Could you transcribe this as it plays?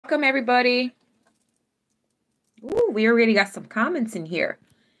Welcome, everybody. Ooh, we already got some comments in here.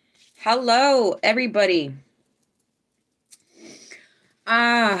 Hello, everybody.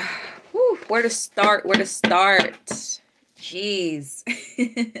 Where to start? Jeez.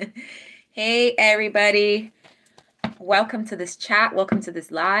 Hey, everybody. Welcome to this chat. Welcome to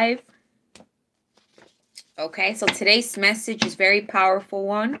this live. Okay, so today's message is very powerful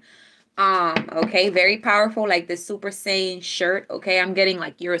one. Okay, very powerful, like the Super Saiyan shirt. Okay, I'm getting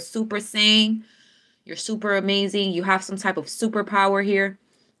like you're a Super Saiyan. You're super amazing. You have some type of superpower here.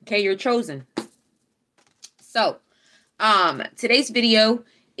 Okay, you're chosen. So, today's video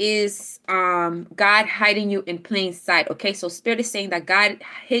is God hiding you in plain sight. Okay, so Spirit is saying that God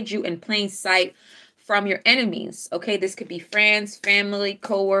hid you in plain sight from your enemies. Okay, this could be friends, family,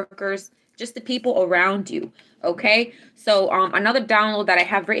 co-workers, just the people around you. Okay, so another download that I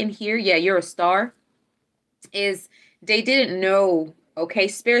have written here, yeah, you're a star, is they didn't know. Okay,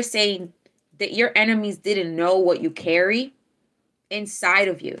 Spirit saying that your enemies didn't know what you carry inside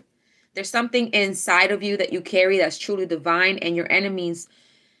of you. There's something inside of you that you carry that's truly divine, and your enemies,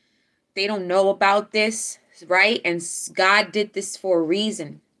 they don't know about this, right? And God did this for a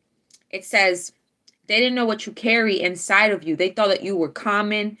reason. It says they didn't know what you carry inside of you. They thought that you were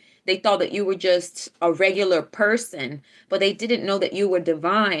common. They thought that you were just a regular person, but they didn't know that you were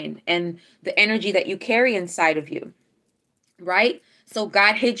divine and the energy that you carry inside of you, right? So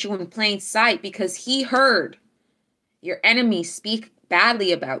God hid you in plain sight because he heard your enemies speak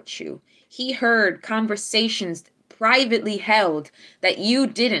badly about you. He heard conversations privately held that you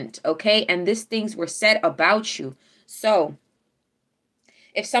didn't, okay? And these things were said about you. So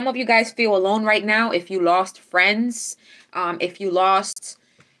if some of you guys feel alone right now, if you lost friends, if you lost,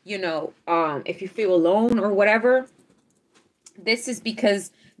 if you feel alone or whatever, this is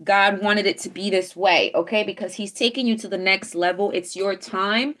because God wanted it to be this way, okay? Because he's taking you to the next level. It's your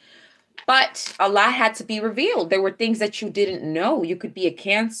time. But a lot had to be revealed. There were things that you didn't know. You could be a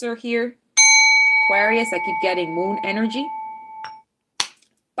Cancer here. Aquarius, I keep getting moon energy.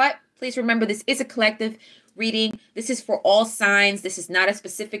 But please remember, this is a collective reading. This is for all signs. This is not a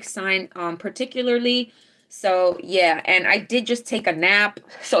specific sign particularly. So, yeah. And I did just take a nap.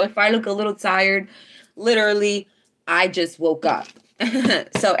 So if I look a little tired, literally, I just woke up.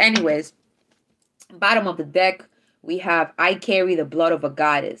 So anyways, bottom of the deck, we have I carry the blood of a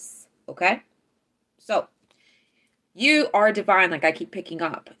goddess. Okay? So, you are divine, like I keep picking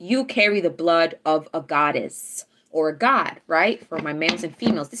up. You carry the blood of a goddess or a god, right? For my males and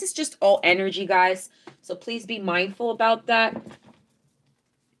females. This is just all energy, guys. So please be mindful about that.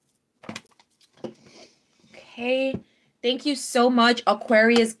 Okay. Thank you so much,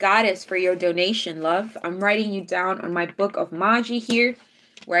 Aquarius Goddess, for your donation, love. I'm writing you down on my book of Maji here,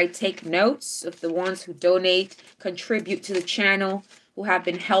 where I take notes of the ones who donate, contribute to the channel, who have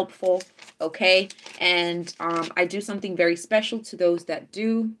been helpful, okay? And I do something very special to those that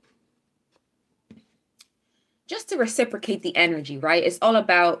do, just to reciprocate the energy, right? It's all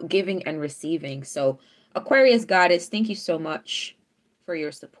about giving and receiving. So Aquarius Goddess, thank you so much for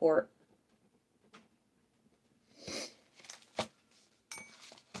your support.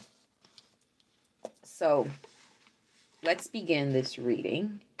 So let's begin this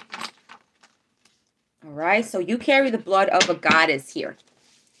reading. All right, so you carry the blood of a goddess here.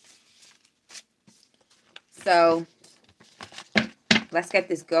 So let's get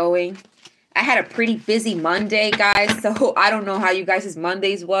this going. I had a pretty busy Monday, guys. So I don't know how you guys'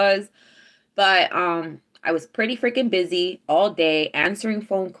 Mondays was, but I was pretty freaking busy all day, answering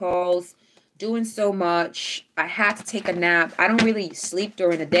phone calls, doing so much. I had to take a nap. I don't really sleep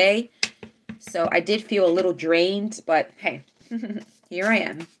during the day, so I did feel a little drained, but hey, here I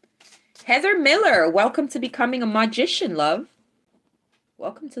am. Heather Miller, welcome to becoming a magician, love.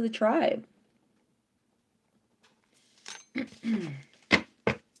 Welcome to the tribe.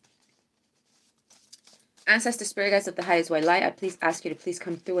 Ancestor Spirit Guides of the highest white light, I please ask you to please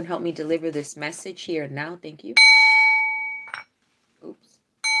come through and help me deliver this message here and now. Thank you. Oops.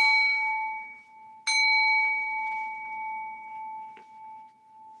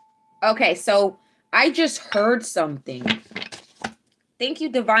 Okay, so I just heard something. Thank you,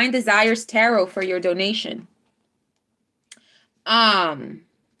 Divine Desires Tarot, for your donation.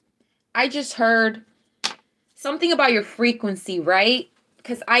 I just heard something about your frequency, right?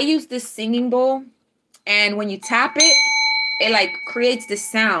 Because I use this singing bowl, and when you tap it, it like creates this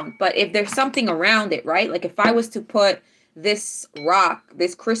sound. But if there's something around it, right? Like if I was to put this rock,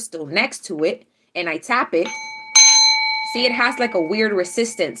 this crystal next to it, and I tap it, see, it has like a weird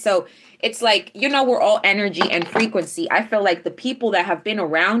resistance. So it's like, we're all energy and frequency. I feel like the people that have been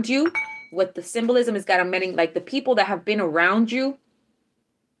around you, what the symbolism is got a meaning, like the people that have been around you,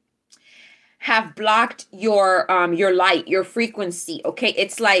 have blocked your light, your frequency, okay?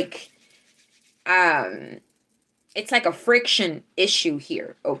 It's like a friction issue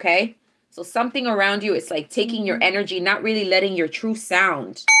here, okay? So something around you, it's like taking your energy, not really letting your true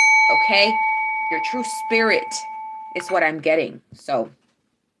sound, okay? Your true spirit is what I'm getting. So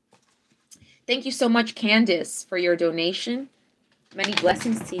thank you so much, Candace, for your donation. Many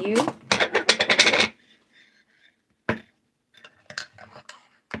blessings to you.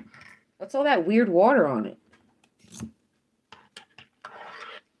 What's all that weird water on it?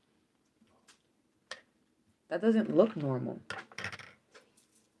 That doesn't look normal.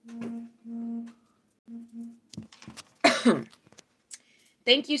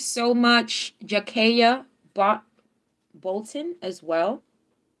 Thank you so much, Jakaya Bolton, as well.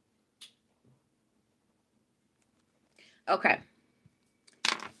 Okay.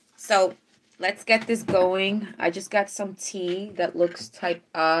 So let's get this going. I just got some tea that looks type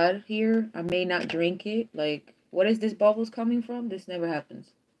odd here. I may not drink it. Like, what is this bubbles coming from? This never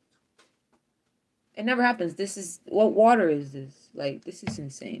happens. It never happens. This is, what water is this? Like, this is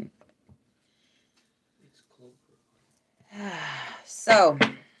insane. It's clover. So,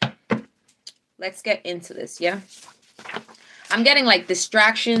 let's get into this, yeah? I'm getting like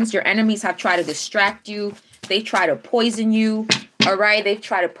distractions. Your enemies have tried to distract you. They try to poison you. All right? They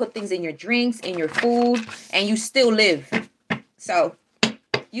try to put things in your drinks, in your food, and you still live. So,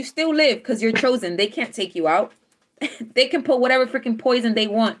 you still live because you're chosen. They can't take you out. They can put whatever freaking poison they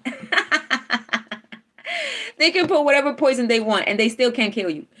want. They can put whatever poison they want, and they still can't kill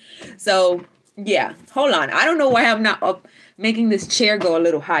you. So, yeah. Hold on. I don't know why I'm not up making this chair go a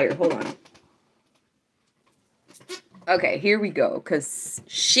little higher. Hold on. Okay, here we go. Because,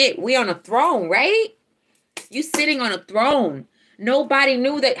 shit, we on a throne, right? You sitting on a throne. Nobody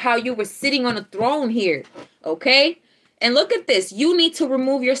knew that how you were sitting on a throne here. Okay? And look at this. You need to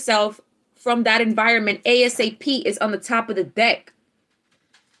remove yourself from that environment. ASAP is on the top of the deck.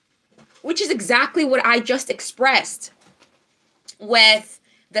 Which is exactly what I just expressed with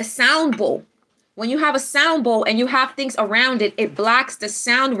the sound bowl. When you have a sound bowl and you have things around it, it blocks the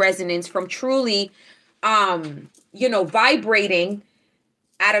sound resonance from truly, you know, vibrating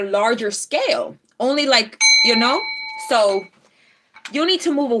at a larger scale. Only like, you know, so you need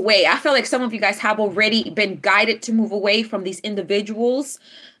to move away. I feel like some of you guys have already been guided to move away from these individuals.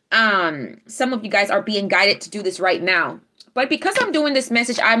 Some of you guys are being guided to do this right now. But because I'm doing this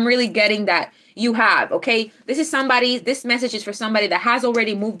message, I'm really getting that you have, okay? This message is for somebody that has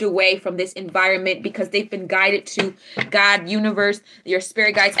already moved away from this environment because they've been guided to God, universe, your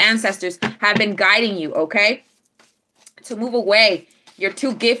spirit guides, ancestors have been guiding you, okay? To move away. You're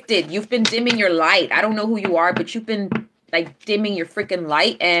too gifted. You've been dimming your light. I don't know who you are, but you've been like dimming your freaking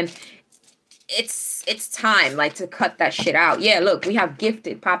light, and it's time like to cut that shit out. Yeah, look, we have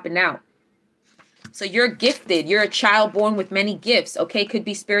gifted popping out. So you're gifted. You're a child born with many gifts. Okay, could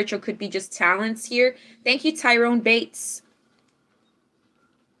be spiritual, could be just talents here. Thank you, Tyrone Bates,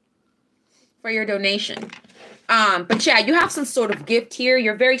 for your donation. But yeah, you have some sort of gift here.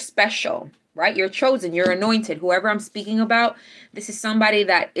 You're very special, right? You're chosen. You're anointed. Whoever I'm speaking about, this is somebody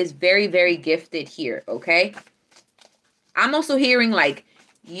that is very, very gifted here, okay? I'm also hearing like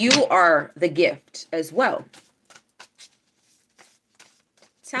you are the gift as well.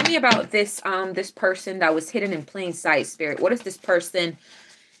 Tell me about this this person that was hidden in plain sight, Spirit. What does this person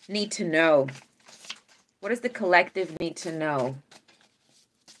need to know? What does the collective need to know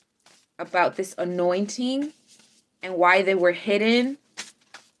about this anointing and why they were hidden,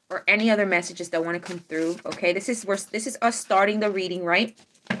 or any other messages that want to come through? Okay, this is us starting the reading, right?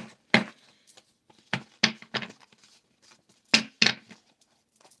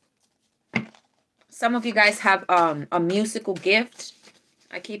 Some of you guys have a musical gift.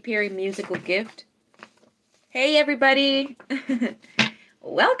 I keep hearing musical gift. Hey, everybody.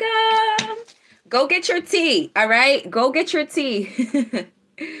 Welcome. Go get your tea, all right? Go get your tea.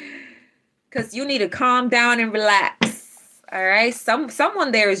 Because you need to calm down and relax, all right?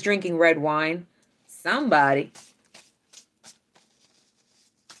 Someone there is drinking red wine. Somebody.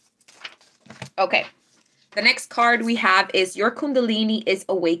 Okay. The next card we have is your Kundalini is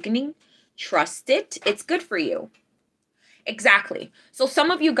awakening. Trust it. It's good for you. Exactly. So some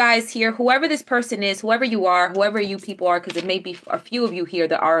of you guys here, whoever this person is, whoever you are, whoever you people are, because it may be a few of you here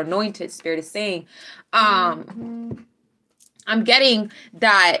that are anointed, Spirit is saying, I'm getting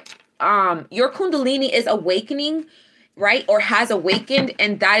that your Kundalini is awakening, right? Or has awakened.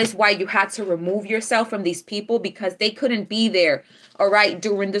 And that is why you had to remove yourself from these people, because they couldn't be there, all right,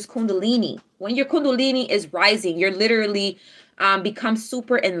 during this Kundalini. When your Kundalini is rising, you're literally become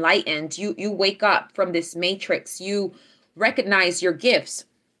super enlightened. You wake up from this matrix. You recognize your gifts.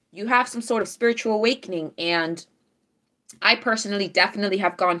 you have some sort of spiritual awakening. And I personally definitely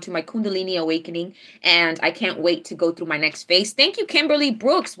have gone to my Kundalini awakening, and I can't wait to go through my next phase. Thank you, Kimberly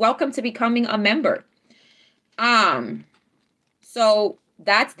Brooks. Welcome to becoming a member. So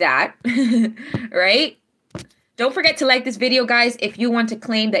that's that, right? Don't forget to like this video, guys, if you want to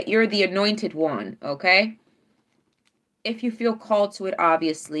claim that you're the anointed one, okay? If you feel called to it,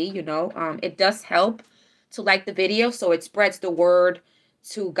 obviously, you know, it does help to like the video so it spreads the word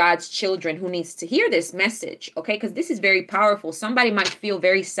to God's children who needs to hear this message, okay? Because this is very powerful. Somebody might feel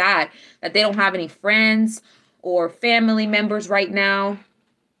very sad that they don't have any friends or family members right now,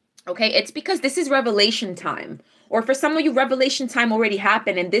 okay? It's because this is revelation time. Or for some of you, revelation time already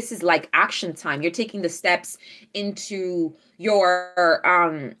happened, and this is like action time. You're taking the steps into your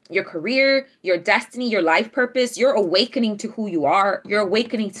career, your destiny, your life purpose. You're awakening to who you are. You're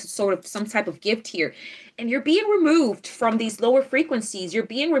awakening to sort of some type of gift here. And you're being removed from these lower frequencies. You're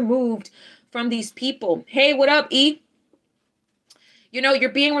being removed from these people. Hey, what up, E? You know, you're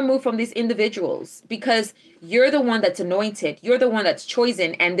being removed from these individuals because you're the one that's anointed. You're the one that's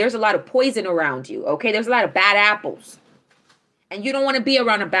chosen, and there's a lot of poison around you, okay? There's a lot of bad apples, and you don't want to be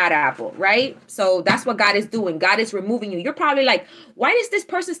around a bad apple, right? So that's what God is doing. God is removing you. You're probably like, why does this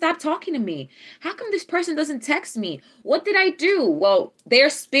person stop talking to me? How come this person doesn't text me? What did I do? Well, their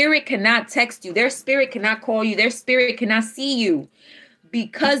spirit cannot text you. Their spirit cannot call you. Their spirit cannot see you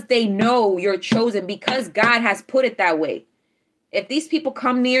because they know you're chosen, because God has put it that way. If these people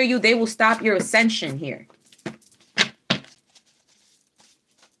come near you, they will stop your ascension here.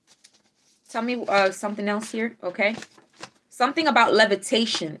 Tell me something else here, okay? Something about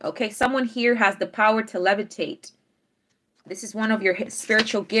levitation, okay? Someone here has the power to levitate. This is one of your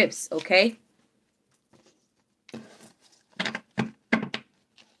spiritual gifts, okay?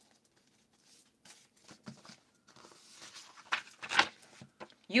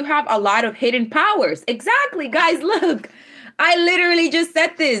 You have a lot of hidden powers. Exactly, guys, look. I literally just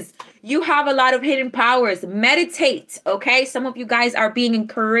said this. You have a lot of hidden powers. Meditate, okay? Some of you guys are being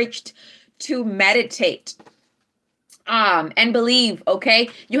encouraged to meditate and believe, okay?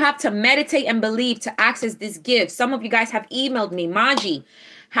 You have to meditate and believe to access this gift. Some of you guys have emailed me, Maji,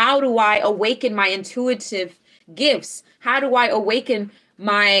 how do I awaken my intuitive gifts? How do I awaken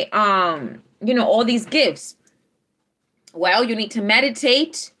my, you know, all these gifts? Well, you need to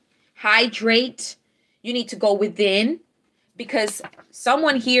meditate, hydrate. You need to go within. Because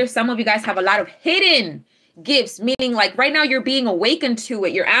someone here, some of you guys have a lot of hidden gifts, meaning like right now you're being awakened to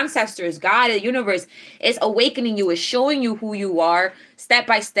it. Your ancestors, God, the universe is awakening you, is showing you who you are step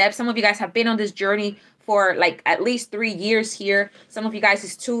by step. Some of you guys have been on this journey for like at least 3 years here. Some of you guys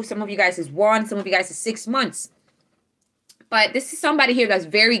is 2, some of you guys is 1, some of you guys is 6 months. But this is somebody here that's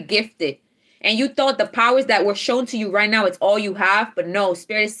very gifted. And you thought the powers that were shown to you right now, it's all you have. But no,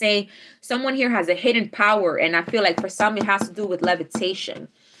 Spirit is saying someone here has a hidden power. And I feel like for some, it has to do with levitation.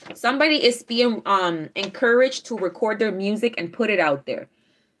 Somebody is being encouraged to record their music and put it out there.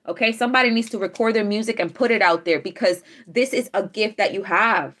 Okay, somebody needs to record their music and put it out there because this is a gift that you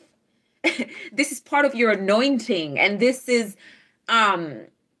have. This is part of your anointing. And this is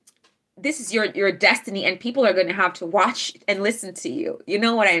your destiny, and people are going to have to watch and listen to you. You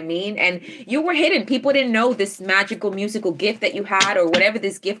know what I mean? And you were hidden. People didn't know this magical musical gift that you had, or whatever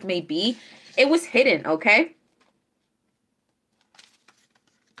this gift may be. It was hidden, okay?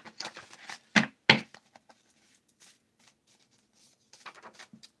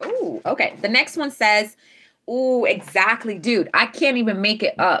 Oh, okay. The next one says, oh, exactly, dude. I can't even make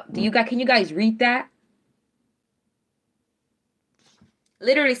it up. Can you guys read that?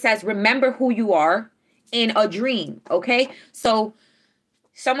 Literally says, remember who you are in a dream, okay? So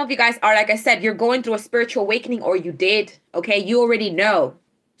some of you guys are, like I said, you're going through a spiritual awakening, or you did, okay? You already know.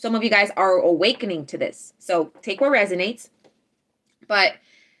 Some of you guys are awakening to this. So take what resonates. But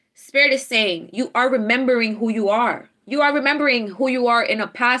Spirit is saying you are remembering who you are. You are remembering who you are in a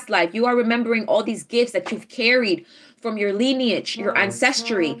past life. You are remembering all these gifts that you've carried from your lineage, your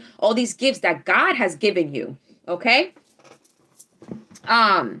ancestry, all these gifts that God has given you, okay?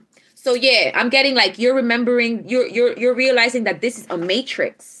 So yeah, I'm getting like you're remembering, you're realizing that this is a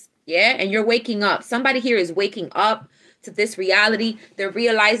matrix, yeah, and you're waking up. Somebody here is waking up to this reality. They're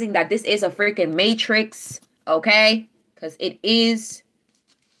realizing that this is a freaking matrix, okay? Because it is.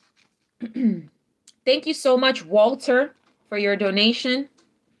 Thank you so much, Walter, for your donation.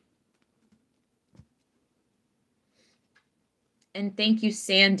 And thank you,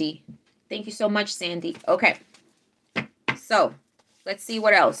 Sandy. Thank you so much, Sandy. Okay. So let's see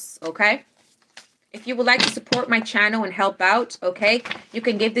what else, okay? If you would like to support my channel and help out, okay, you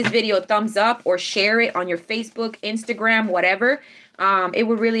can give this video a thumbs up or share it on your Facebook, Instagram, whatever. It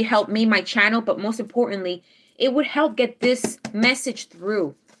would really help me, my channel, but most importantly, it would help get this message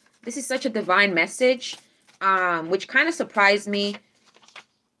through. This is such a divine message, which kind of surprised me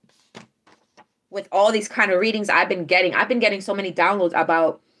with all these kind of readings I've been getting. I've been getting so many downloads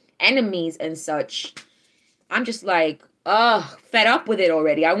about enemies and such. I'm just like, fed up with it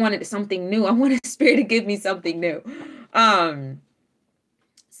already. I wanted something new. I wanted Spirit to give me something new.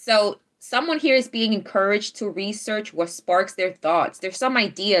 So someone here is being encouraged to research what sparks their thoughts. There's some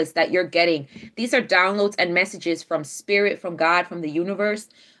ideas that you're getting. These are downloads and messages from Spirit, from God, from the universe.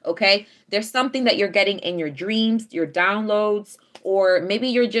 Okay. There's something that you're getting in your dreams, your downloads, or maybe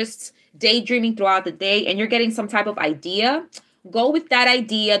you're just daydreaming throughout the day and you're getting some type of idea. Go with that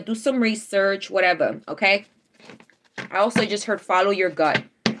idea, do some research, whatever. Okay. I also just heard follow your gut.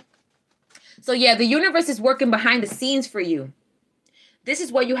 So yeah, the universe is working behind the scenes for you. This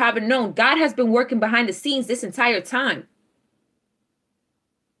is what you haven't known. God has been working behind the scenes this entire time.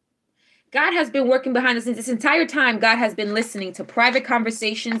 God has been working behind the scenes this entire time. God has been listening to private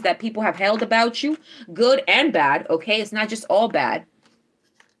conversations that people have held about you, good and bad. Okay, it's not just all bad.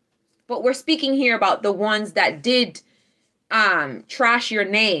 But we're speaking here about the ones that did trash your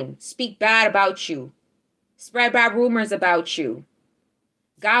name, speak bad about you, spread bad rumors about you.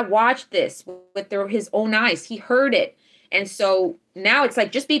 God watched this with his own eyes. He heard it. And so now it's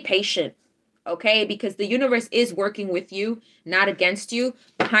like, just be patient, okay? Because the universe is working with you, not against you.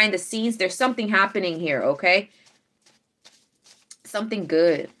 Behind the scenes, there's something happening here, okay? Something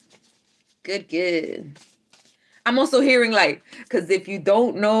good. Good. I'm also hearing like, because if you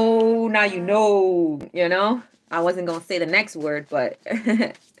don't know, now you know, you know? I wasn't going to say the next word, but...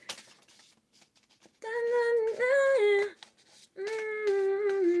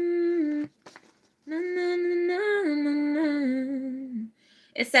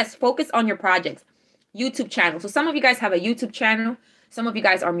 It says focus on your projects. YouTube channel. So some of you guys have a YouTube channel. Some of you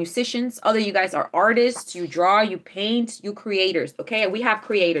guys are musicians. Other you guys are artists. You draw, you paint, you creators. Okay, we have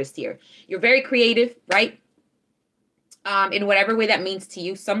creators here. You're very creative, right? In whatever way that means to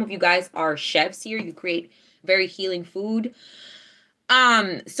you. Some of you guys are chefs here. You create very healing food.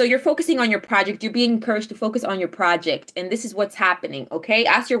 So you're focusing on your project. You're being encouraged to focus on your project. And this is what's happening, okay?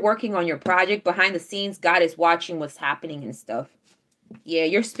 As you're working on your project, behind the scenes, God is watching what's happening and stuff. Yeah,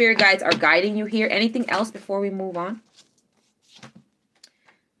 your spirit guides are guiding you here. Anything else before we move on?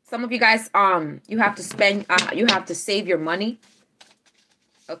 Some of you guys, you have to spend, you have to save your money.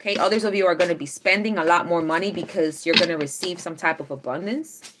 Okay, others of you are going to be spending a lot more money because you're going to receive some type of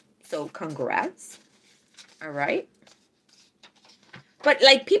abundance. So congrats. All right. But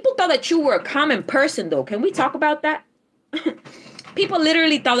like, people thought that you were a common person though. Can we talk about that? People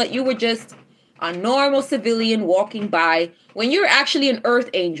literally thought that you were just a normal civilian walking by when you're actually an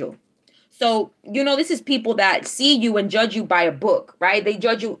earth angel. So, you know, this is people that see you and judge you by a book, right? They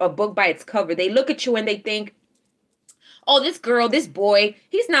judge you a book by its cover. They look at you and they think, oh, this girl, this boy,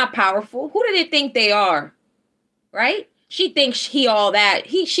 he's not powerful. Who do they think they are? Right? She thinks he all that.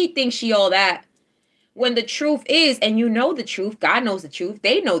 She thinks she all that. When the truth is, and you know the truth, God knows the truth,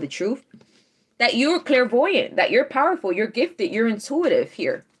 they know the truth, that you're clairvoyant, that you're powerful, you're gifted, you're intuitive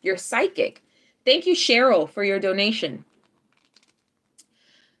here, you're psychic. Thank you, Cheryl, for your donation.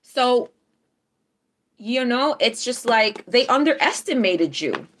 So, you know, it's just like they underestimated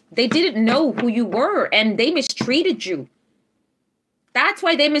you. They didn't know who you were and they mistreated you. That's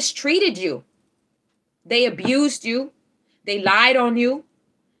why they mistreated you. They abused you. They lied on you.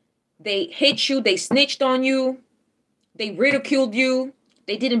 They hit you. They snitched on you. They ridiculed you.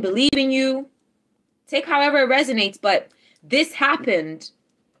 They didn't believe in you. Take however it resonates, but this happened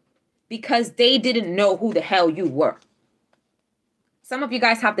because they didn't know who the hell you were. Some of you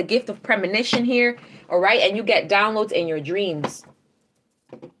guys have the gift of premonition here, all right? And you get downloads in your dreams.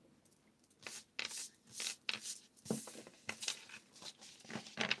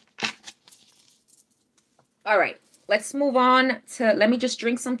 All right, let's move on to, let me just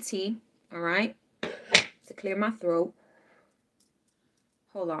drink some tea, all right? To clear my throat.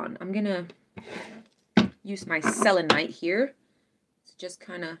 Hold on, I'm gonna use my selenite here to just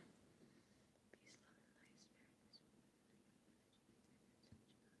kind of,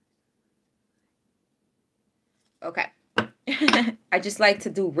 okay. I just like to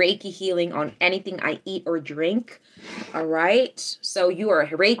do Reiki healing on anything I eat or drink. All right. So you are a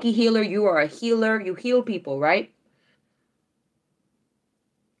Reiki healer. You are a healer. You heal people, right?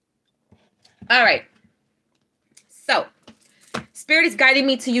 All right. So Spirit is guiding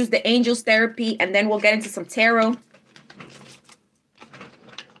me to use the angels therapy, and then we'll get into some tarot.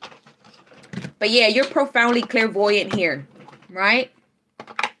 But yeah, you're profoundly clairvoyant here, right?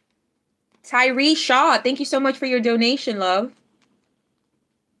 Tyree Shaw, thank you so much for your donation, love.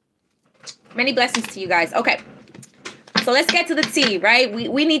 Many blessings to you guys. Okay. So let's get to the tea, right?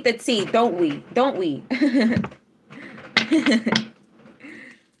 We need the tea, don't we? Don't we?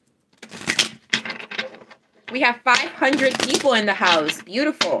 We have 500 people in the house.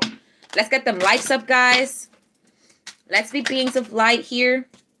 Beautiful. Let's get them lights up, guys. Let's be beings of light here.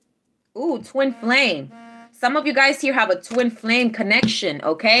 Ooh, twin flame. Some of you guys here have a twin flame connection,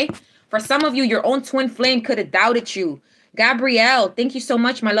 okay? For some of you, your own twin flame could have doubted you. Gabrielle, thank you so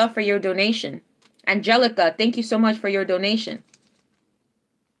much, my love, for your donation. Angelica, thank you so much for your donation.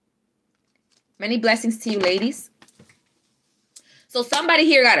 Many blessings to you, ladies. So somebody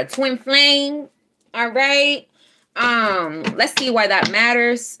here got a twin flame. All right. Let's see why that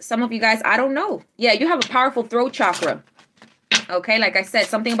matters. Some of you guys, I don't know. Yeah, you have a powerful throat chakra. Okay, like I said,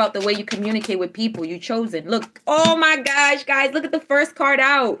 something about the way you communicate with people. You chosen. Look, oh my gosh, guys, look at the first card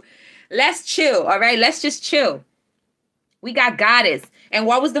out. Let's chill, all right? Let's just chill. We got goddess. And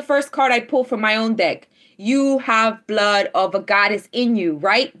what was the first card I pulled from my own deck? You have blood of a goddess in you,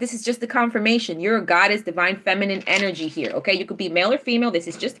 right? This is just the confirmation. You're a goddess, divine feminine energy here, okay? You could be male or female. This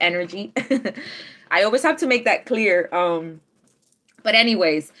is just energy. I always have to make that clear. But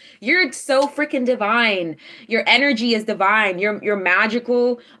anyways, you're so freaking divine. Your energy is divine. You're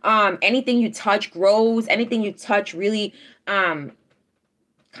magical. Anything you touch grows. Anything you touch really kind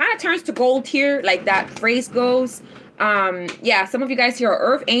of turns to gold here, like that phrase goes. Yeah, some of you guys here are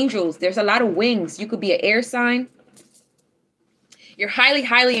earth angels. There's a lot of wings. You could be an air sign. You're highly,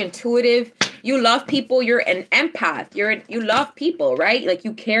 highly intuitive. You love people. You're an empath. You love people, right? Like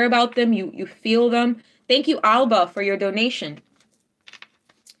you care about them. You feel them. Thank you, Alba, for your donation.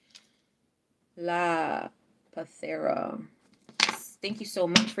 La Pathera. Thank you so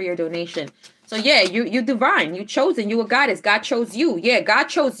much for your donation. So yeah, you divine. You chosen. You a goddess. God chose you. Yeah, God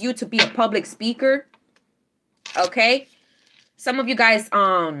chose you to be a public speaker. Okay. Some of you guys,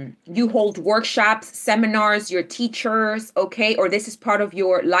 you hold workshops, seminars, you're teachers, okay? Or this is part of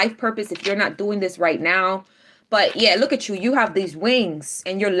your life purpose if you're not doing this right now. But yeah, look at you. You have these wings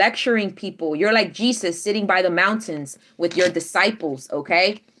and you're lecturing people. You're like Jesus sitting by the mountains with your disciples,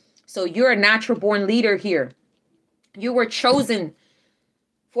 okay? So you're a natural born leader here. You were chosen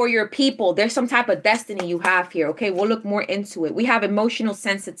for your people. There's some type of destiny you have here, okay? We'll look more into it. We have emotional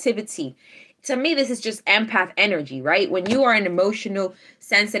sensitivity. To me, this is just empath energy, right? When you are an emotional,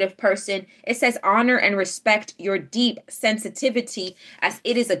 sensitive person, it says honor and respect your deep sensitivity as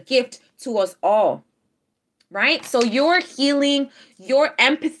it is a gift to us all, right? So your healing, your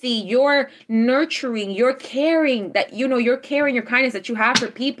empathy, your nurturing, your caring, that, you know, your caring, your kindness that you have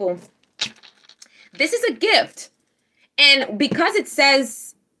for people, this is a gift. And because it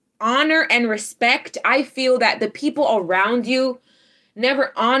says honor and respect, I feel that the people around you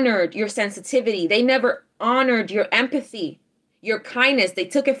never honored your sensitivity. They never honored your empathy, your kindness. They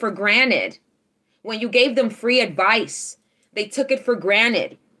took it for granted. When you gave them free advice, they took it for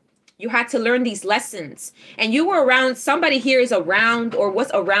granted. You had to learn these lessons. And you were around, somebody here is around or was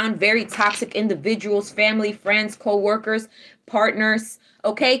around very toxic individuals, family, friends, co-workers, partners,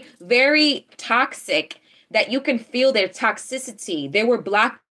 okay? Very toxic that you can feel their toxicity. They were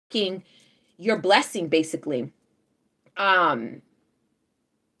blocking your blessing, basically.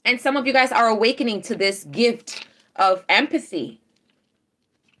 And some of you guys are awakening to this gift of empathy.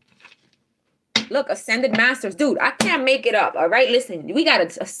 Look, ascended masters. Dude, I can't make it up, all right? Listen, we got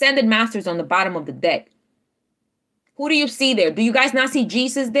ascended masters on the bottom of the deck. Who do you see there? Do you guys not see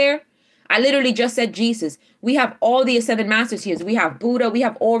Jesus there? I literally just said Jesus. We have all the ascended masters here. So we have Buddha. We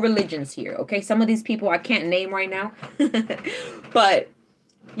have all religions here, okay? Some of these people I can't name right now. But,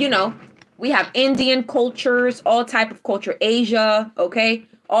 you know, we have Indian cultures, all type of culture, Asia, okay?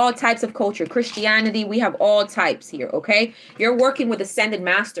 All types of culture, Christianity, we have all types here, okay? You're working with ascended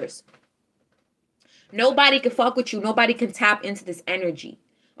masters. Nobody can fuck with you. Nobody can tap into this energy,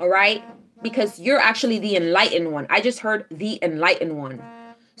 all right? Because you're actually the enlightened one. I just heard the enlightened one.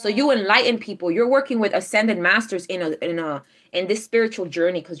 So you enlighten people. You're working with ascended masters in this spiritual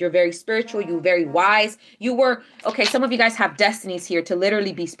journey because you're very spiritual. You're very wise. You were, okay, some of you guys have destinies here to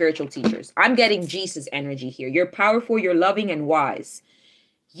literally be spiritual teachers. I'm getting Jesus energy here. You're powerful, you're loving and wise.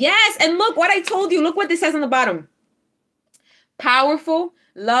 Yes, and look what I told you. Look what this says on the bottom. Powerful,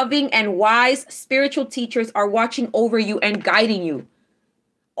 loving, and wise spiritual teachers are watching over you and guiding you.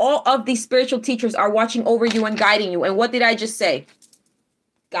 All of these spiritual teachers are watching over you and guiding you. And what did I just say?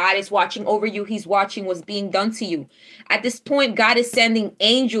 God is watching over you. He's watching what's being done to you. At this point, God is sending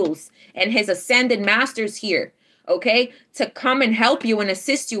angels and his ascended masters here, okay, to come and help you and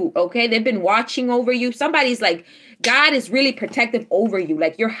assist you, okay? They've been watching over you. Somebody's like, God is really protective over you.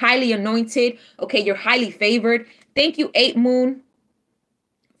 Like you're highly anointed. Okay, you're highly favored. Thank you, 8 Moon,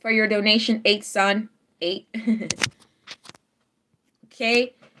 for your donation. 8 Sun. 8.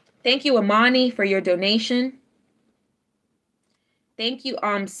 Okay. Thank you, Amani, for your donation. Thank you,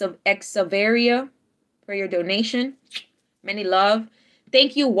 Exaveria, for your donation. Many love.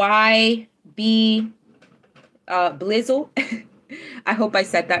 Thank you, YB Blizzle. I hope I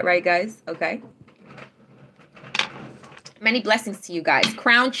said that right, guys. Okay. Many blessings to you guys.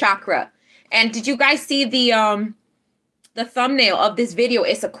 Crown chakra. And did you guys see the thumbnail of this video?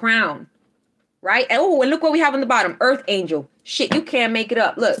 It's a crown, right? Oh, and look what we have on the bottom. Earth angel. Shit, you can't make it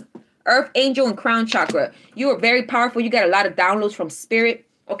up. Look. Earth angel and crown chakra. You are very powerful. You get a lot of downloads from spirit.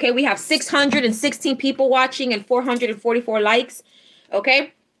 Okay, we have 616 people watching and 444 likes.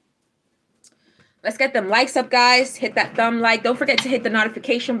 Okay. Let's get them likes up, guys. Hit that thumb like. Don't forget to hit the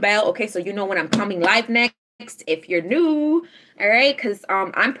notification bell. Okay, so you know when I'm coming live next. If you're new, all right, because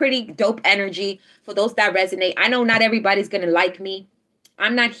I'm pretty dope energy for those that resonate. I know not everybody's gonna like me.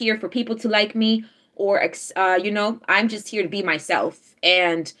 I'm not here for people to like me or you know, I'm just here to be myself.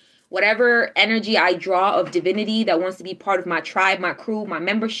 And whatever energy I draw of divinity that wants to be part of my tribe, my crew, my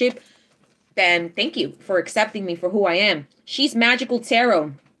membership, then thank you for accepting me for who I am. She's Magical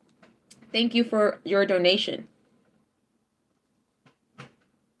Tarot. Thank you for your donation.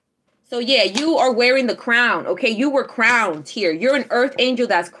 So yeah, you are wearing the crown, okay? You were crowned here. You're an earth angel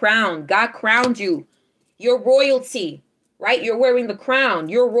that's crowned. God crowned you. You're royalty, right? You're wearing the crown.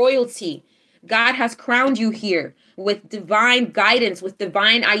 You're royalty. God has crowned you here with divine guidance, with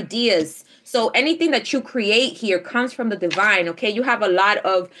divine ideas. So anything that you create here comes from the divine, okay? You have a lot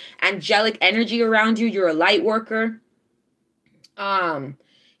of angelic energy around you. You're a light worker.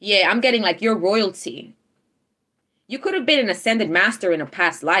 Yeah, I'm getting like you're royalty. You could have been an ascended master in a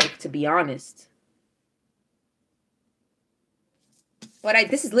past life, to be honest. But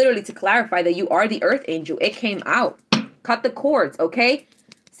this is literally to clarify that you are the earth angel. It came out. Cut the cords, okay?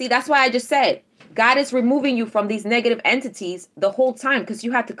 See, that's why I just said God is removing you from these negative entities the whole time because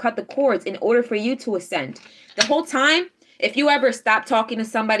you had to cut the cords in order for you to ascend. The whole time, if you ever stop talking to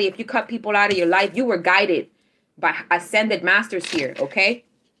somebody, if you cut people out of your life, you were guided by ascended masters here, okay?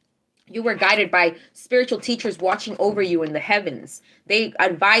 You were guided by spiritual teachers watching over you in the heavens. They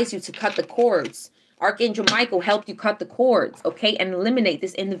advise you to cut the cords. Archangel Michael helped you cut the cords, okay, and eliminate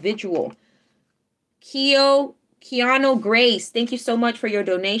this individual. Keanu Grace, thank you so much for your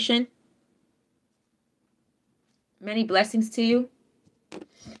donation. Many blessings to you.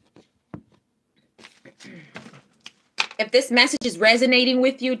 If this message is resonating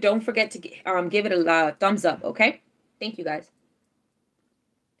with you, don't forget to give it a thumbs up, okay? Thank you, guys.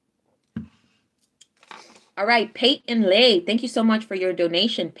 All right, Peyton Lay, thank you so much for your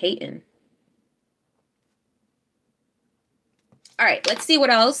donation, Peyton. All right, let's see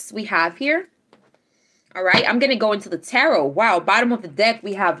what else we have here. All right, I'm going to go into the tarot. Wow, bottom of the deck,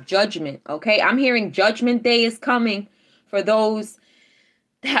 we have judgment, okay? I'm hearing judgment day is coming for those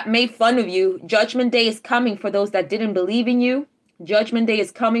that made fun of you. Judgment day is coming for those that didn't believe in you. Judgment day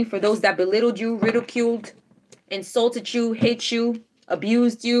is coming for those that belittled you, ridiculed, insulted you, hit you,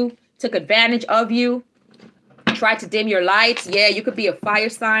 abused you, took advantage of you. Try to dim your lights. Yeah, you could be a fire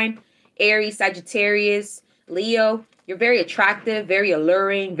sign. Aries, Sagittarius, Leo. You're very attractive, very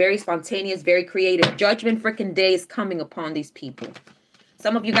alluring, very spontaneous, very creative. Judgment freaking day is coming upon these people.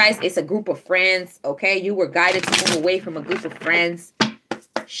 Some of you guys, it's a group of friends, okay? You were guided to move away from a group of friends.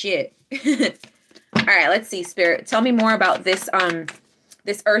 Shit. All right, let's see, Spirit. Tell me more about this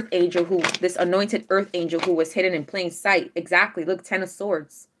this earth angel this anointed earth angel who was hidden in plain sight. Exactly. Look, 10 of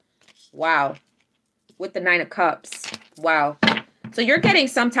Swords. Wow. With the 9 of Cups. Wow. So you're getting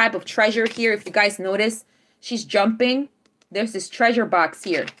some type of treasure here. If you guys notice, she's jumping. There's this treasure box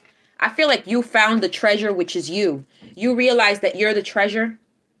here. I feel like you found the treasure, which is you. You realize that you're the treasure.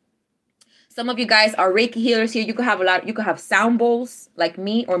 Some of you guys are Reiki healers here. You could have you could have sound bowls like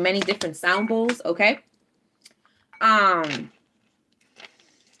me or many different sound bowls, okay?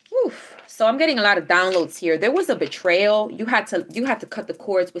 So I'm getting a lot of downloads here. There was a betrayal. You had to cut the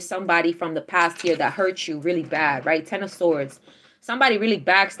cords with somebody from the past here that hurt you really bad, right? 10 of Swords. Somebody really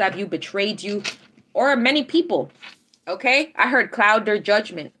backstabbed you, betrayed you, or many people, okay? I heard cloud their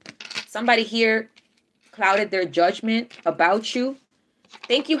judgment. Somebody here clouded their judgment about you.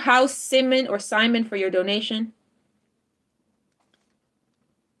 Thank you, House Simon or Simon, for your donation.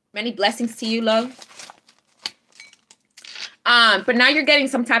 Many blessings to you, love. But now you're getting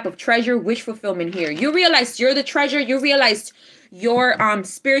some type of treasure, wish fulfillment here. You realized you're the treasure. You realized your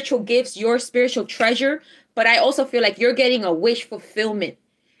spiritual gifts, your spiritual treasure. But I also feel like you're getting a wish fulfillment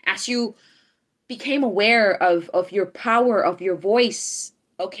as you became aware of your power, of your voice,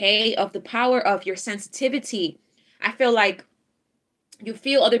 okay, of the power of your sensitivity. I feel like You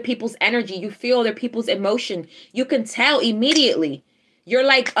feel other people's energy. You feel other people's emotion. You can tell immediately. You're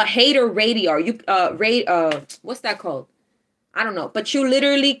like a hater radar. What's that called? I don't know. But you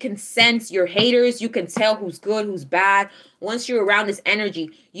literally can sense your haters. You can tell who's good, who's bad. Once you're around this energy,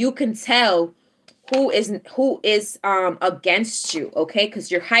 you can tell who is against you, okay?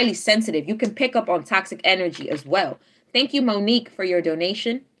 Because you're highly sensitive. You can pick up on toxic energy as well. Thank you, Monique, for your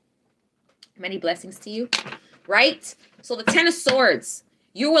donation. Many blessings to you. Right? So the Ten of Swords,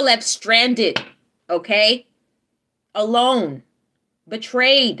 you were left stranded, okay? Alone,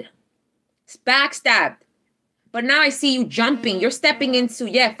 betrayed, backstabbed. But now I see you jumping. You're stepping into,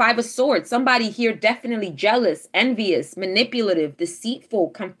 Five of Swords. Somebody here definitely jealous, envious, manipulative, deceitful,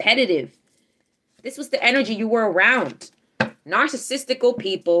 competitive. This was the energy you were around. Narcissistical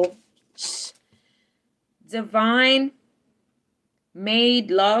people. Divine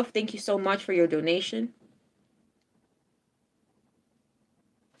Made Love. Thank you so much for your donation.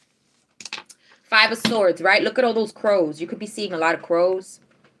 Five of Swords, right? Look at all those crows. You could be seeing a lot of crows.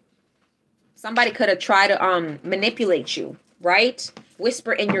 Somebody could have tried to manipulate you, right?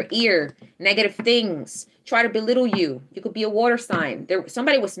 Whisper in your ear negative things. Try to belittle you. You could be a water sign.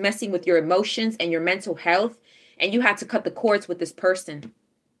 Somebody was messing with your emotions and your mental health, and you had to cut the cords with this person.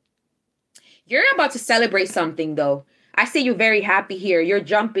 You're about to celebrate something, though. I see you very happy here. You're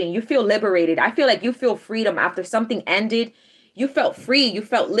jumping. You feel liberated. I feel like you feel freedom after something ended. You felt free. You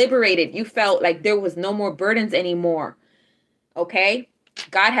felt liberated. You felt like there was no more burdens anymore. Okay?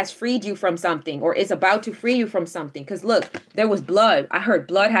 God has freed you from something or is about to free you from something. Because look, there was blood. I heard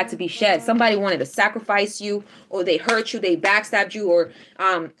blood had to be shed. Somebody wanted to sacrifice you, or they hurt you, they backstabbed you, or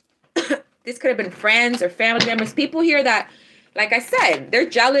this could have been friends or family members. People here that, like I said, they're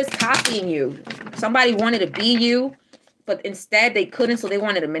jealous, copying you. Somebody wanted to be you, but instead they couldn't, so they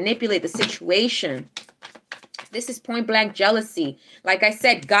wanted to manipulate the situation. This is point blank jealousy. Like I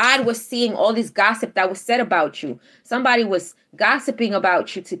said, God was seeing all this gossip that was said about you. Somebody was gossiping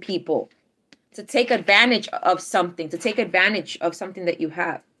about you to people to take advantage of something, that you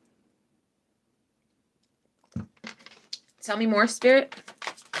have. Tell me more, Spirit.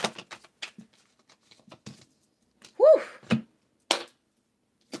 Whew.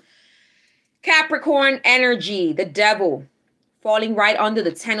 Capricorn energy, the devil, falling right under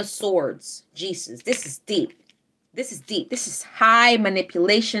the Ten of Swords. Jesus, this is deep. This is deep. This is high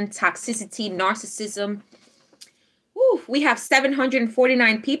manipulation, toxicity, narcissism. Woo, we have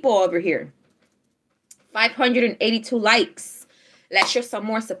 749 people over here. 582 likes. Let's show some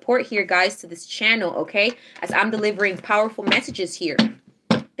more support here, guys, to this channel, okay? As I'm delivering powerful messages here.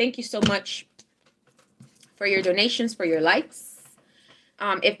 Thank you so much for your donations, for your likes.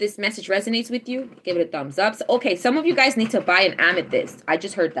 If this message resonates with you, give it a thumbs up. So, okay, some of you guys need to buy an amethyst. I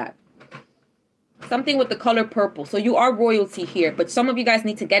just heard that. Something with the color purple. So you are royalty here, but some of you guys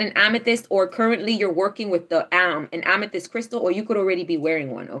need to get an amethyst, or currently you're working with the an amethyst crystal, or you could already be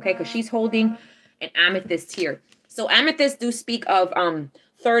wearing one, okay? Because she's holding an amethyst here. So amethysts do speak of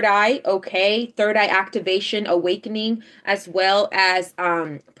third eye, okay? Third eye activation, awakening, as well as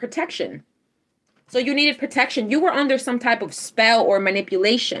protection. So you needed protection. You were under some type of spell or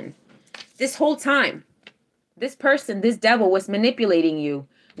manipulation this whole time. This person, this devil, was manipulating you,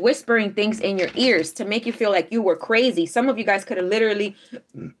 whispering things in your ears to make you feel like you were crazy. Some of you guys could have literally,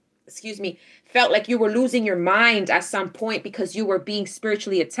 felt like you were losing your mind at some point because you were being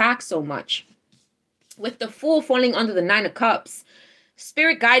spiritually attacked so much. With the Fool falling under the Nine of Cups,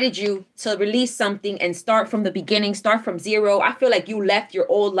 Spirit guided you to release something and start from the beginning, start from zero. I feel like you left your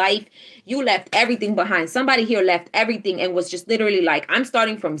old life. You left everything behind. Somebody here left everything and was just literally like, I'm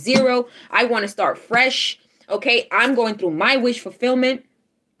starting from zero. I want to start fresh. Okay, I'm going through my wish fulfillment.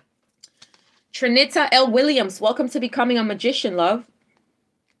 Trinita L. Williams, welcome to becoming a magician, love.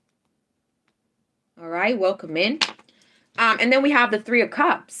 All right, welcome in. And then we have the Three of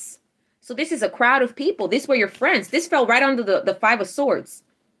Cups. So this is a crowd of people. These were your friends. This fell right under the Five of Swords.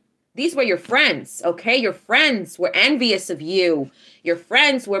 These were your friends, okay? Your friends were envious of you. Your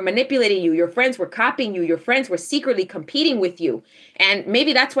friends were manipulating you. Your friends were copying you. Your friends were secretly competing with you. And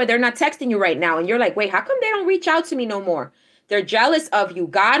maybe that's why they're not texting you right now. And you're like, wait, how come they don't reach out to me no more? They're jealous of you.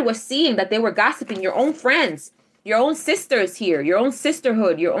 God was seeing that they were gossiping. Your own friends, your own sisters here, your own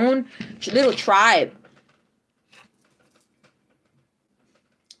sisterhood, your own little tribe.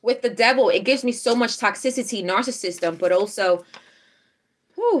 With the devil, it gives me so much toxicity, narcissism, but also,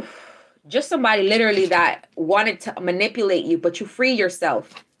 just somebody literally that wanted to manipulate you, but you free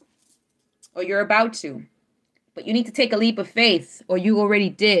yourself, or you're about to. But you need to take a leap of faith, or you already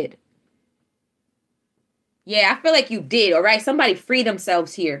did. Yeah, I feel like you did, all right? Somebody free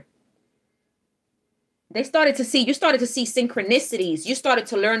themselves here. You started to see synchronicities. You started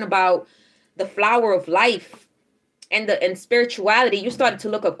to learn about the flower of life and spirituality. You started to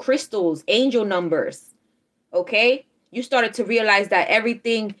look up crystals, angel numbers. Okay? You started to realize that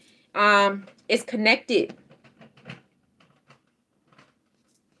everything is connected.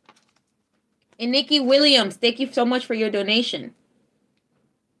 And Nikki Williams, thank you so much for your donation.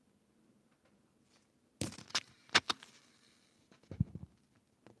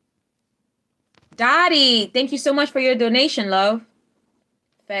 Dottie, thank you so much for your donation, love.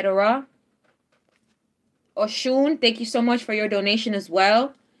 Fedora. Oshun, thank you so much for your donation as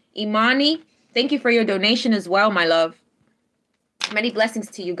well. Imani, thank you for your donation as well, my love. Many blessings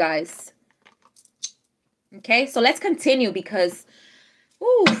to you guys. Okay, so let's continue because,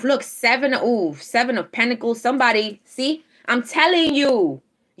 ooh, look, seven of Pentacles. Somebody, see, I'm telling you,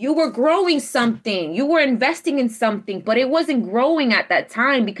 you were growing something. You were investing in something, but it wasn't growing at that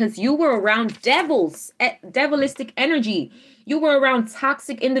time because you were around devilistic energy. You were around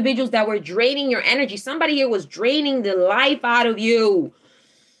toxic individuals that were draining your energy. Somebody here was draining the life out of you.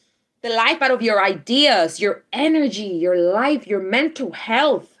 The life out of your ideas, your energy, your life, your mental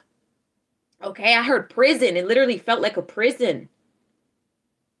health. Okay, I heard prison. It literally felt like a prison.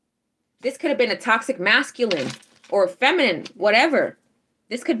 This could have been a toxic masculine or a feminine, whatever.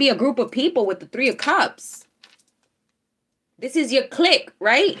 This could be a group of people with the 3 of Cups. This is your clique,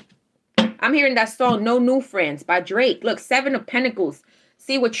 right? I'm hearing that song, No New Friends by Drake. Look, 7 of Pentacles.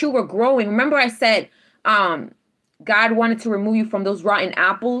 See what you were growing. Remember I said God wanted to remove you from those rotten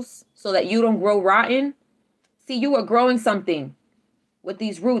apples so that you don't grow rotten? See, you were growing something with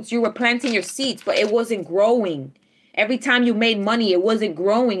these roots. You were planting your seeds, but it wasn't growing. Every time you made money, it wasn't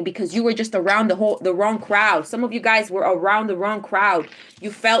growing because you were just around the wrong crowd. Some of you guys were around the wrong crowd.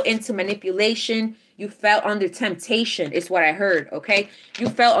 You fell into manipulation. You fell under temptation is what I heard, okay? You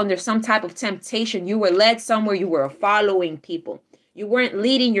fell under some type of temptation. You were led somewhere. You were following people. You weren't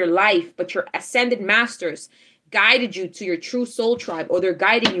leading your life, but your ascended masters guided you to your true soul tribe, or they're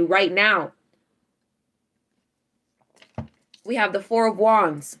guiding you right now. We have the 4 of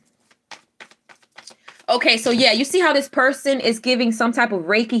Wands. Okay, so yeah, you see how this person is giving some type of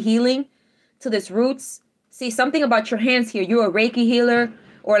Reiki healing to this roots? See, something about your hands here. You're a Reiki healer,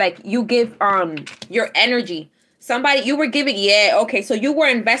 or like you give your energy. Somebody, you were giving, yeah, okay, so you were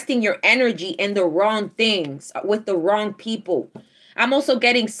investing your energy in the wrong things with the wrong people. I'm also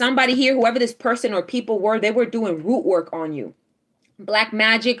getting somebody here, whoever this person or people were, they were doing root work on you. Black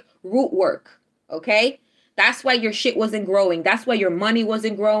magic root work, okay? That's why your shit wasn't growing. That's why your money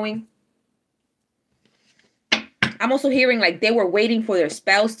wasn't growing. I'm also hearing like they were waiting for their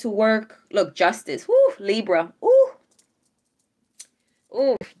spells to work. Look, justice. Woo, Libra. Ooh.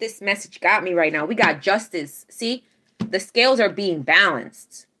 Ooh, this message got me right now. We got justice. See? The scales are being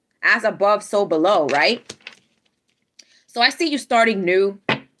balanced. As above, so below, right? So I see you starting new.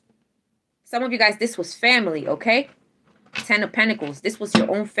 Some of you guys, this was family, okay? 10 of Pentacles. This was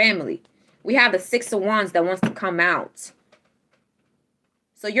your own family. We have the 6 of Wands that wants to come out.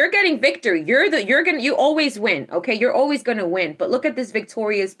 So you're getting victory. You always win, okay? You're always going to win. But look at this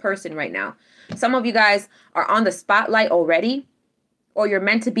victorious person right now. Some of you guys are on the spotlight already, or you're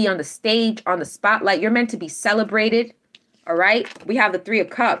meant to be on the stage, on the spotlight. You're meant to be celebrated, all right? We have the 3 of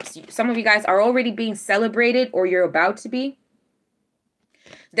Cups. Some of you guys are already being celebrated, or you're about to be.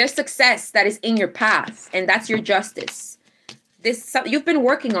 There's success that is in your path, and that's your justice. You've been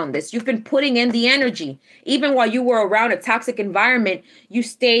working on this. You've been putting in the energy. Even while you were around a toxic environment, you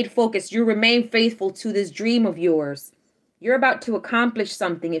stayed focused. You remained faithful to this dream of yours. You're about to accomplish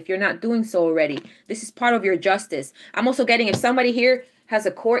something if you're not doing so already. This is part of your justice. I'm also getting, if somebody here has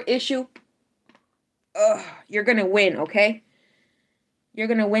a court issue, you're going to win, okay? You're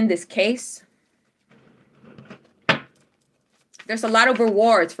going to win this case. There's a lot of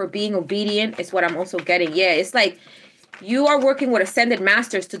rewards for being obedient. It's what I'm also getting. Yeah, it's like you are working with ascended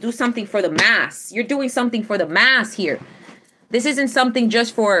masters to do something for the mass. You're doing something for the mass here. This isn't something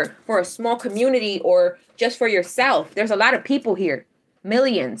just for a small community or just for yourself. There's a lot of people here,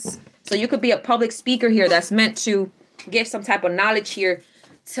 millions. So you could be a public speaker here that's meant to give some type of knowledge here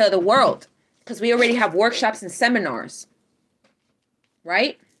to the world, because we already have workshops and seminars,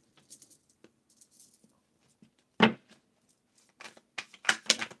 right?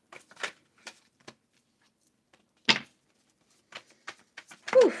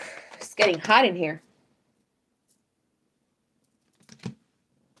 Whew, it's getting hot in here.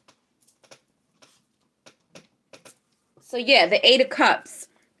 So yeah, the 8 of Cups.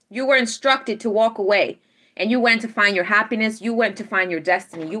 You were instructed to walk away, and you went to find your happiness. You went to find your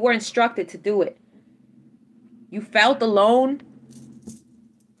destiny. You were instructed to do it. You felt alone.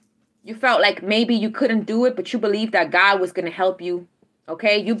 You felt like maybe you couldn't do it, but you believed that God was going to help you.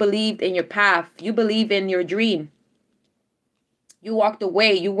 Okay? You believed in your path. You believed in your dream. You walked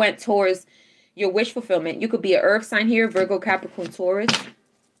away. You went towards your wish fulfillment. You could be an earth sign here, Virgo, Capricorn, Taurus.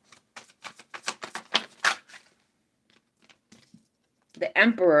 The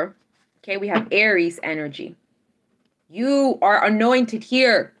Emperor. Okay, we have Aries energy. You are anointed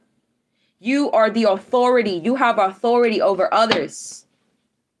here. You are the authority. You have authority over others.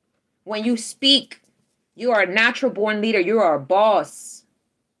 When you speak, you are a natural born leader. You are a boss.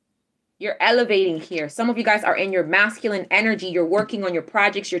 You're elevating here. Some of you guys are in your masculine energy. You're working on your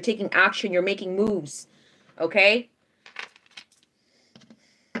projects. You're taking action. You're making moves. Okay?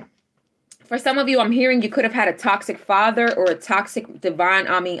 For some of you, I'm hearing you could have had a toxic father or a toxic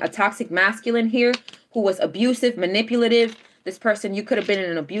a toxic masculine here who was abusive, manipulative. This person, you could have been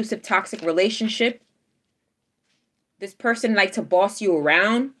in an abusive, toxic relationship. This person liked to boss you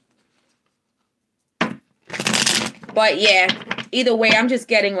around. But yeah, either way, I'm just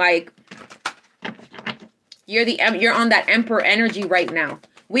getting like, you're on that Emperor energy right now.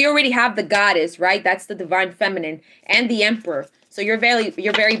 We already have the Goddess, right? That's the divine feminine and the Emperor. So you're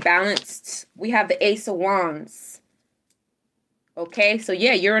very balanced. We have the Ace of Wands. Okay, so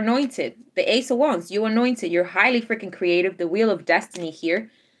yeah, you're anointed. The Ace of Wands, you're anointed. You're highly freaking creative. The Wheel of Destiny here.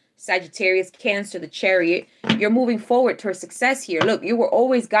 Sagittarius, Cancer, the Chariot. You're moving forward towards success here. Look, you were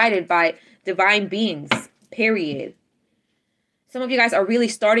always guided by divine beings, period. Some of you guys are really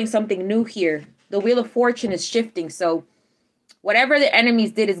starting something new here. The Wheel of Fortune is shifting. So whatever the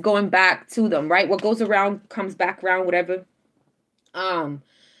enemies did is going back to them, right? What goes around comes back around, whatever.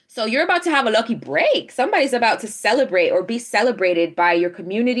 So you're about to have a lucky break. Somebody's about to celebrate or be celebrated by your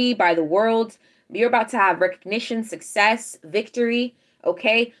community, by the world. You're about to have recognition, success, victory.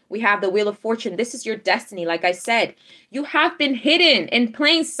 Okay, we have the Wheel of Fortune. This is your destiny. Like I said, you have been hidden in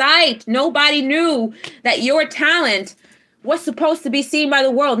plain sight. Nobody knew that your talent was supposed to be seen by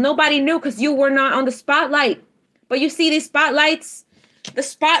the world. Nobody knew because you were not on the spotlight. But you see these spotlights? The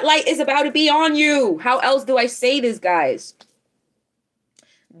spotlight is about to be on you. How else do I say this, guys?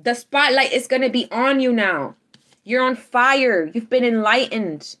 The spotlight is going to be on you now. You're on fire. You've been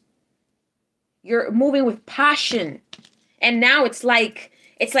enlightened. You're moving with passion. And now it's like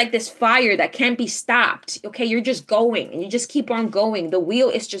this fire that can't be stopped. Okay, you're just going and you just keep on going. The wheel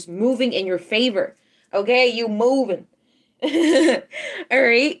is just moving in your favor. Okay, you moving. All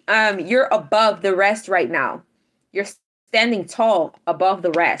right. You're above the rest right now. You're standing tall above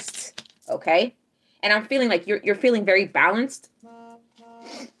the rest. Okay. And I'm feeling like you're feeling very balanced,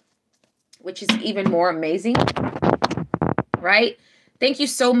 which is even more amazing. Right? Thank you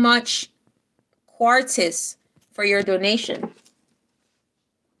so much, Quartus, for your donation.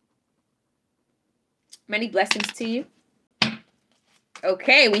 Many blessings to you.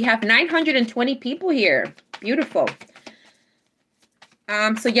 Okay, we have 920 people here. Beautiful.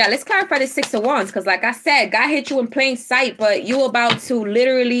 So yeah, let's clarify the Six of Wands, because like I said, God hit you in plain sight, but you about to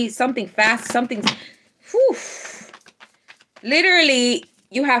literally something fast, literally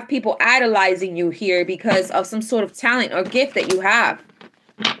you have people idolizing you here because of some sort of talent or gift that you have.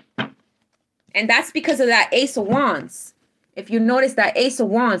 And that's because of that Ace of Wands. If you notice, that Ace of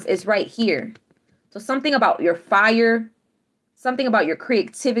Wands is right here. So something about your fire, something about your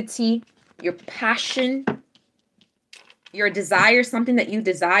creativity, your passion, your desire, something that you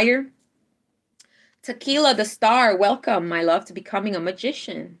desire. Tequila, the star, welcome, my love, to becoming a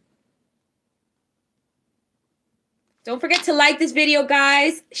magician. Don't forget to like this video,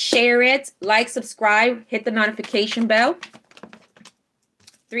 guys. Share it, like, subscribe, hit the notification bell.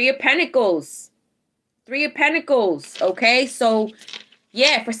 Three of Pentacles. Three of Pentacles, okay? So,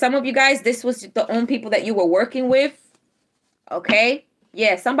 yeah, for some of you guys, this was the own people that you were working with, okay?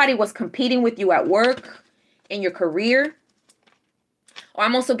 Yeah, somebody was competing with you at work, in your career. Or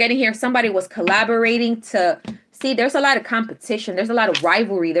I'm also getting here, somebody was collaborating to... See, there's a lot of competition. There's a lot of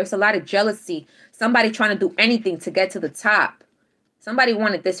rivalry. There's a lot of jealousy. Somebody trying to do anything to get to the top. Somebody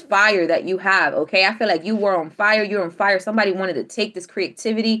wanted this fire that you have, okay? I feel like you were on fire. You're on fire. Somebody wanted to take this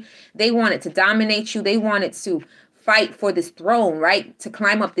creativity. They wanted to dominate you. They wanted to fight for this throne, right? To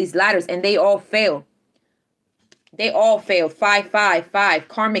climb up these ladders, and they all failed. They all failed. 5, 5, 5.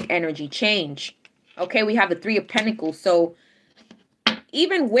 Karmic energy, change. Okay, we have the Three of Pentacles. So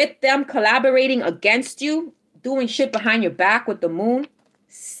even with them collaborating against you, doing shit behind your back with the moon,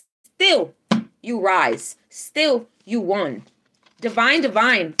 still you rise. Still you won. Divine,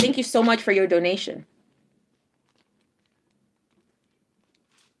 divine. Thank you so much for your donation.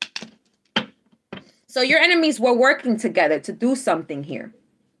 So your enemies were working together to do something here.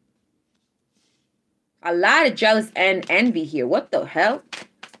 A lot of jealous and envy here. What the hell?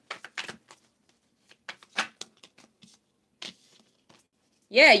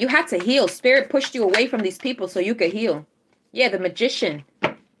 Yeah, you had to heal. Spirit pushed you away from these people so you could heal. Yeah, the Magician.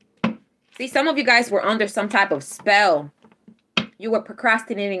 See, some of you guys were under some type of spell. You were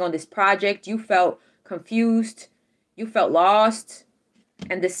procrastinating on this project. You felt confused. You felt lost.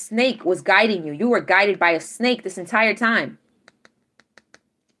 And the snake was guiding you. You were guided by a snake this entire time.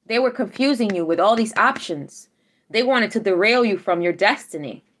 They were confusing you with all these options. They wanted to derail you from your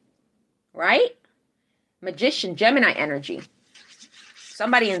destiny. Right? Magician, Gemini energy.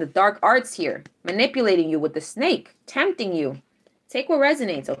 Somebody in the dark arts here. Manipulating you with the snake. Tempting you. Take what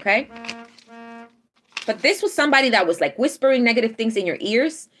resonates, okay? But this was somebody that was like whispering negative things in your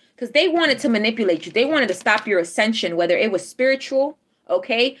ears. Because they wanted to manipulate you. They wanted to stop your ascension. Whether it was spiritual,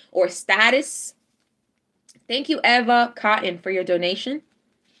 okay? Or status. Thank you, Eva Cotton, for your donation.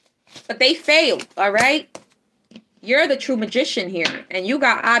 But they failed, all right? You're the true magician here. And you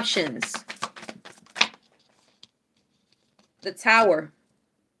got options. The Tower.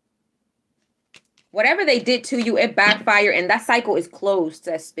 Whatever they did to you, it backfired. And that cycle is closed,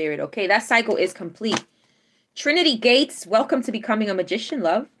 says Spirit, okay? That cycle is complete. Trinity Gates, welcome to becoming a magician,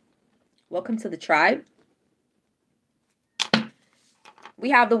 love. Welcome to the tribe. We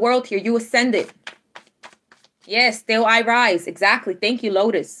have the World here. You ascended. Yes, still I rise. Exactly. Thank you,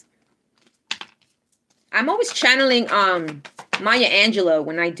 Lotus. I'm always channeling Maya Angelou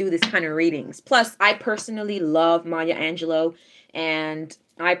when I do this kind of readings. Plus, I personally love Maya Angelou. And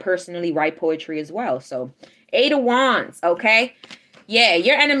I personally write poetry as well. So, 8 of Wands, okay? Yeah,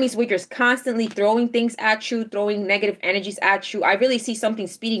 your enemies were just constantly throwing things at you, throwing negative energies at you. I really see something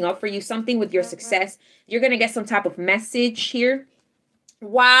speeding up for you, something with your success. You're going to get some type of message here.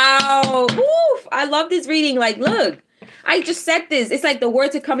 Wow. Oof, I love this reading. Like, look, I just said this. It's like the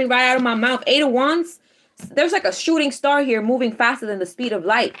words are coming right out of my mouth. 8 of Wands. There's like a shooting star here moving faster than the speed of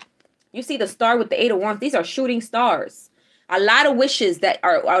light. You see the star with the 8 of Wands. These are shooting stars. A lot of wishes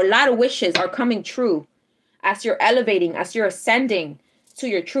are coming true as you're elevating, as you're ascending to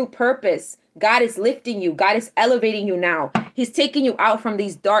your true purpose. God is lifting you. God is elevating you now. He's taking you out from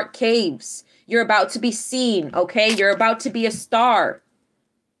these dark caves. You're about to be seen, okay? You're about to be a star.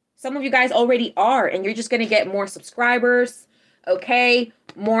 Some of you guys already are, and you're just going to get more subscribers, okay?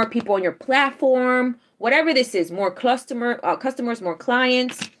 More people on your platform, whatever this is, more customers, more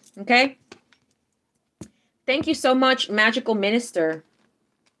clients, okay? Thank you so much, Magical Minister.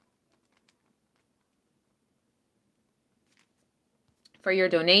 For your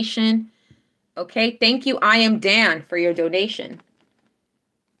donation. Okay, thank you, I Am Dan, for your donation.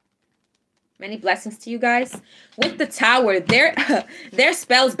 Many blessings to you guys. With the Tower, their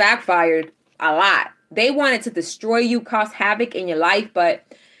spells backfired a lot. They wanted to destroy you, cause havoc in your life, but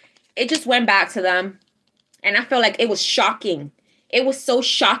it just went back to them. And I feel like it was shocking. It was so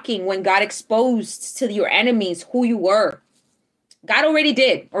shocking when God exposed to your enemies who you were. God already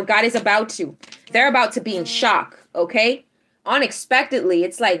did, or God is about to. They're about to be in shock, okay? Unexpectedly,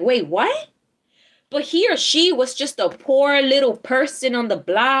 it's like, wait, what? But he or she was just a poor little person on the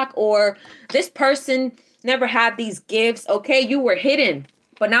block, or this person never had these gifts, okay? You were hidden,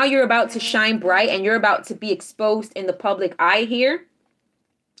 but now you're about to shine bright and you're about to be exposed in the public eye here.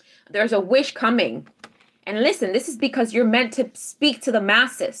 There's a wish coming. And listen, this is because you're meant to speak to the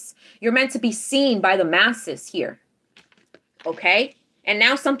masses. You're meant to be seen by the masses here. Okay? And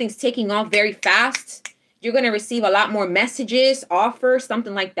now something's taking off very fast. You're going to receive a lot more messages, offers,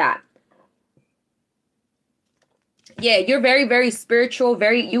 something like that. Yeah, you're very, very spiritual.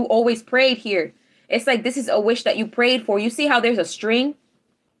 You always prayed here. It's like this is a wish that you prayed for. You see how there's a string?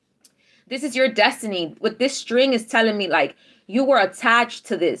 This is your destiny. What this string is telling me, like, you were attached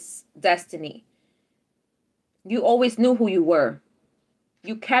to this destiny. You always knew who you were.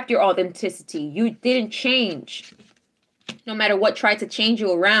 You kept your authenticity. You didn't change. No matter what tried to change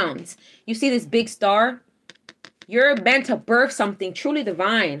you around. You see this big star? You're meant to birth something truly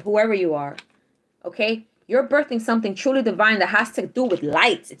divine, whoever you are. Okay? You're birthing something truly divine that has to do with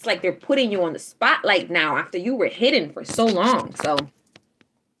light. It's like they're putting you on the spotlight now after you were hidden for so long. So,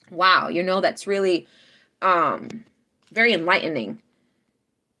 wow, you know, that's really very enlightening.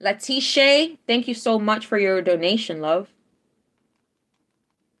 Letitia, thank you so much for your donation, love.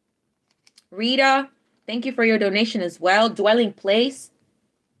 Rita, thank you for your donation as well. Dwelling Place,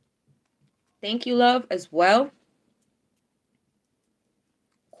 thank you, love, as well.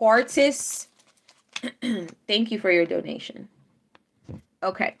 Quartus, thank you for your donation.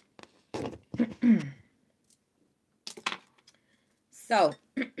 Okay. So,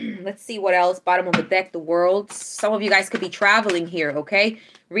 let's see what else. Bottom of the deck, the world. Some of you guys could be traveling here, okay?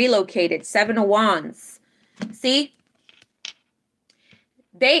 Relocated. 7 of Wands. See?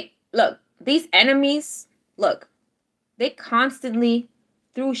 Look, these enemies, look, they constantly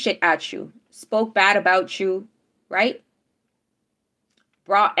threw shit at you, spoke bad about you, right?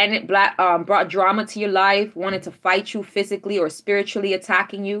 Brought drama to your life, wanted to fight you physically or spiritually,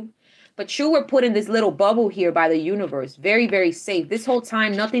 attacking you. But you were put in this little bubble here by the universe. Very, very safe. This whole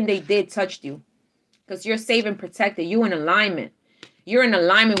time, nothing they did touched you. Because you're safe and protected. You're in alignment. You're in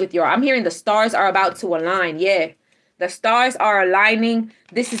alignment with I'm hearing the stars are about to align. Yeah. The stars are aligning.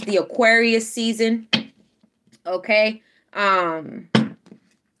 This is the Aquarius season. Okay.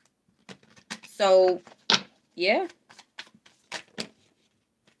 So, yeah.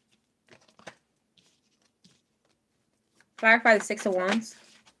 Clarify the Six of Wands.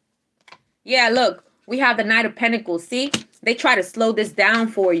 Yeah, look. We have the Knight of Pentacles. See? They try to slow this down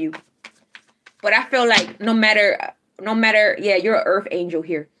for you. But I feel like no matter, yeah, you're an earth angel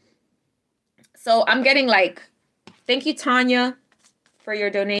here. So I'm getting like, thank you, Tanya, for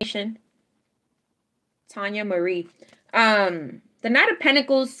your donation. Tanya Marie. The Knight of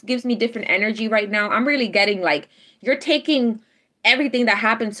Pentacles gives me different energy right now. I'm really getting like, you're taking everything that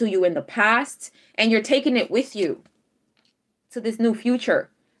happened to you in the past and you're taking it with you to this new future.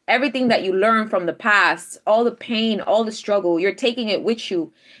 Everything that you learned from the past, all the pain, all the struggle, you're taking it with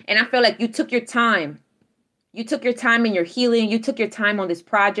you. And I feel like you took your time. You took your time in your healing. You took your time on this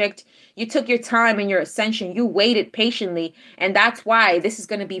project. You took your time in your ascension. You waited patiently. And that's why this is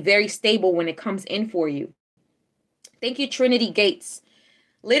going to be very stable when it comes in for you. Thank you, Trinity Gates.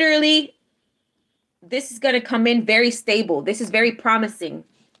 Literally, this is going to come in very stable. This is very promising.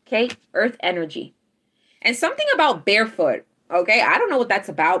 Okay? Earth energy. And something about barefoot. Okay, I don't know what that's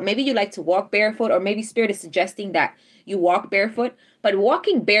about. Maybe you like to walk barefoot, or maybe Spirit is suggesting that you walk barefoot. But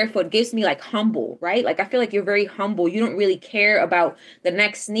walking barefoot gives me like humble, right? Like I feel like you're very humble. You don't really care about the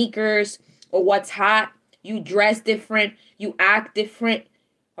next sneakers or what's hot. You dress different. You act different.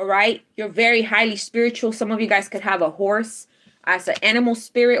 All right. You're very highly spiritual. Some of you guys could have a horse as an animal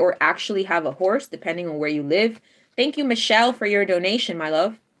spirit or actually have a horse, depending on where you live. Thank you, Michelle, for your donation, my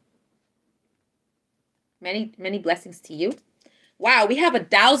love. Many, many blessings to you. Wow, we have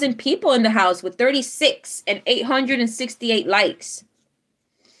 1,000 people in the house with 36 and 868 likes.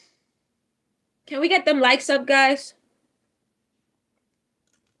 Can we get them likes up, guys?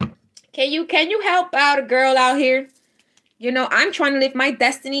 Can you help out a girl out here? You know, I'm trying to live my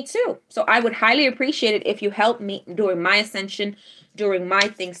destiny too. So I would highly appreciate it if you help me during my ascension, during my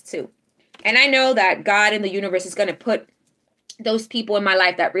things too. And I know that God in the universe is going to put those people in my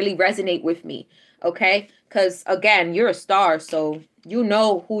life that really resonate with me. Okay? Because again, you're a star, so you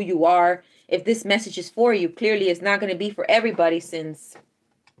know who you are. If this message is for you, clearly it's not going to be for everybody, since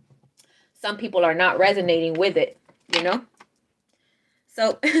some people are not resonating with it, you know?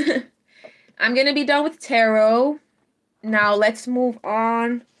 So I'm going to be done with tarot. Now let's move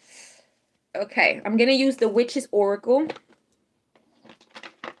on. Okay, I'm going to use the Witch's Oracle.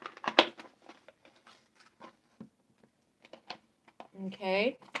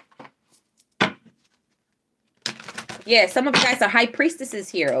 Okay. Yeah, some of you guys are high priestesses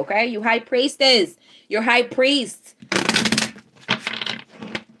here, okay? You high priestess. You're high priest.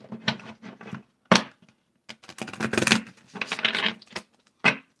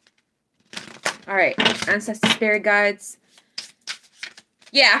 All right, ancestor spirit guides.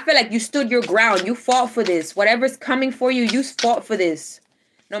 Yeah, I feel like you stood your ground. You fought for this. Whatever's coming for you, you fought for this.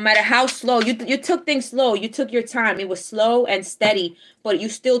 No matter how slow. You took things slow. You took your time. It was slow and steady, but you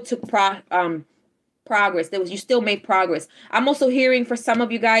still took progress. You still made progress. I'm also hearing for some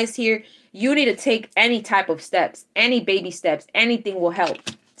of you guys here, you need to take any type of steps, any baby steps, anything will help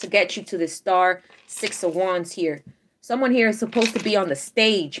to get you to the star. Six of Wands here. Someone here is supposed to be on the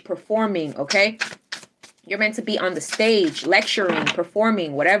stage performing, okay? You're meant to be on the stage, lecturing,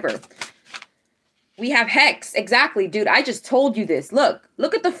 performing, whatever. We have Hex. Exactly, dude. I just told you this. Look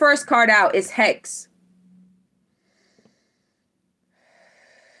at the first card out. It's Hex.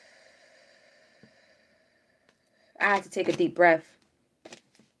 I had to take a deep breath.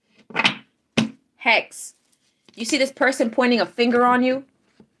 Hex. You see this person pointing a finger on you?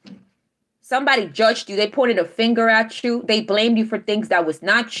 Somebody judged you. They pointed a finger at you. They blamed you for things that was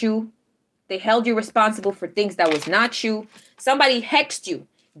not you. They held you responsible for things that was not you. Somebody hexed you.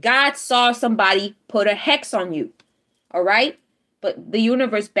 God saw somebody put a hex on you. All right? But the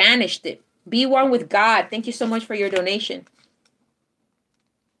universe banished it. Be one with God. Thank you so much for your donation.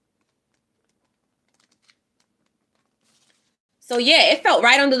 So yeah, it felt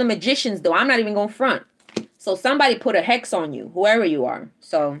right under the magicians though. I'm not even going front. So somebody put a hex on you, whoever you are.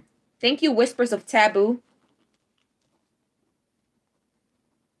 So thank you, Whispers of Taboo.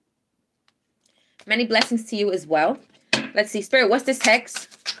 Many blessings to you as well. Let's see, Spirit, what's this hex?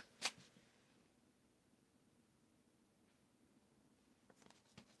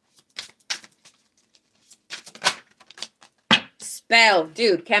 spell.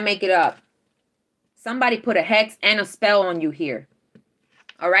 Dude, can't make it up. Somebody put a hex and a spell on you here.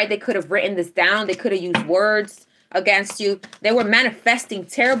 All right, they could have written this down. They could have used words against you. They were manifesting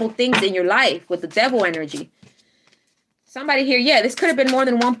terrible things in your life with the devil energy. Somebody here, yeah, this could have been more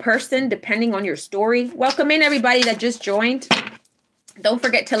than one person, depending on your story. Welcome in, everybody that just joined. Don't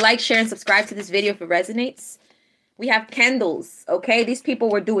forget to like, share, and subscribe to this video if it resonates. We have candles, okay? These people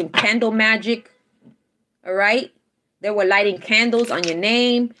were doing candle magic, all right? They were lighting candles on your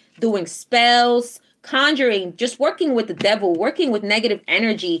name, doing spells, conjuring, just working with the devil, working with negative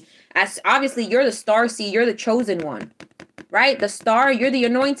energy. As obviously, you're the starseed, you're the chosen one, right? The star, you're the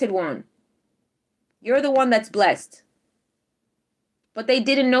anointed one. You're the one that's blessed. But they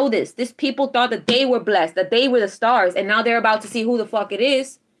didn't know this. These people thought that they were blessed, that they were the stars, and now they're about to see who the fuck it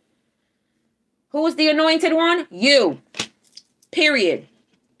is. Who's the anointed one? You. Period.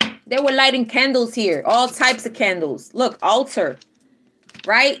 They were lighting candles here. All types of candles. Look, altar.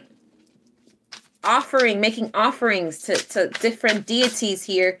 Right? Offering, making offerings to different deities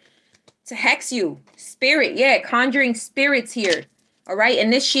here to hex you. Spirit, yeah, conjuring spirits here. All right?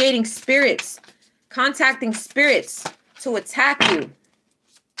 Initiating spirits. Contacting spirits to attack you.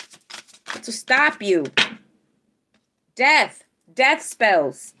 To stop you. Death. Death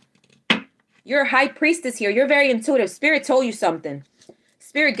spells. You're a high priestess here. You're very intuitive. Spirit told you something.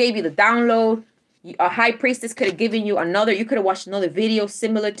 Spirit gave you the download. A high priestess could have given you another. You could have watched another video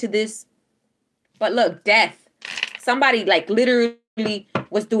similar to this. But look, death. Somebody like literally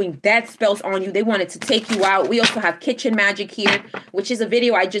was doing death spells on you. They wanted to take you out. We also have kitchen magic here, which is a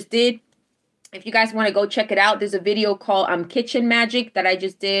video I just did. If you guys want to go check it out, there's a video called Kitchen Magic that I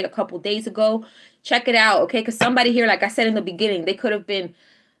just did a couple days ago. Check it out, okay? Because somebody here, like I said in the beginning, they could have been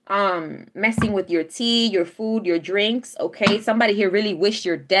messing with your tea, your food, your drinks, okay? Somebody here really wished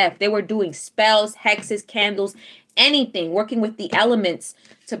your death. They were doing spells, hexes, candles, anything, working with the elements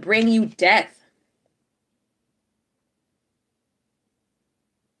to bring you death.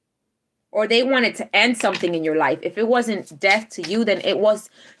 Or they wanted to end something in your life. If it wasn't death to you, then it was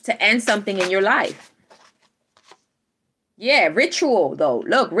to end something in your life. Yeah, ritual though.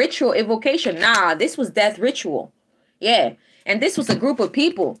 Look, ritual evocation. Nah, this was death ritual. Yeah. And this was a group of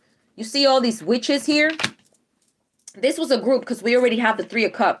people. You see all these witches here? This was a group because we already have the 3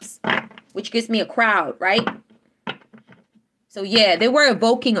 of Cups, which gives me a crowd, right? So yeah, they were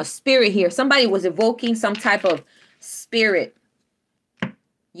evoking a spirit here. Somebody was evoking some type of spirit.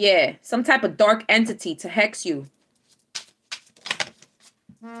 Yeah, some type of dark entity to hex you.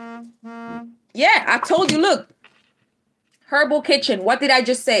 Yeah, I told you, look. Herbal kitchen. What did I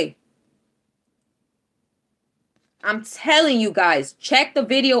just say? I'm telling you guys, check the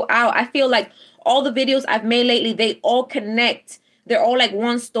video out. I feel like all the videos I've made lately, they all connect. They're all like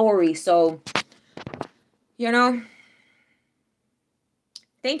one story. So, you know.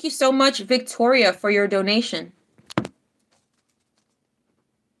 Thank you so much, Victoria, for your donation.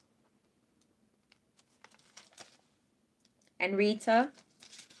 And Rita.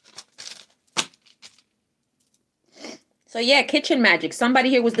 So yeah, kitchen magic. Somebody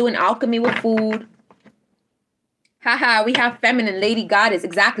here was doing alchemy with food. Haha, we have feminine, lady goddess.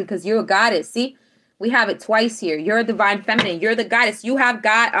 Exactly, because you're a goddess. See? We have it twice here. You're a divine feminine. You're the goddess. You have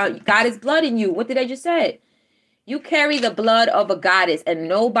goddess blood in you. What did I just say? You carry the blood of a goddess, and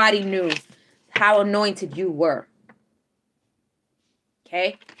nobody knew how anointed you were.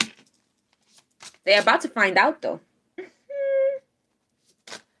 Okay? They're about to find out, though.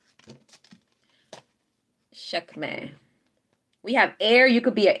 Checkmate. We have air. You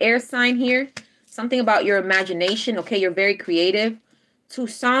could be an air sign here. Something about your imagination. Okay, you're very creative.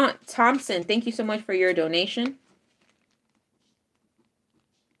 Toussaint Thompson, thank you so much for your donation.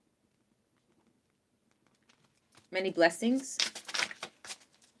 Many blessings.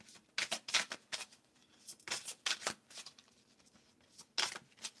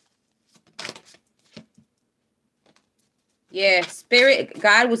 Yeah, Spirit,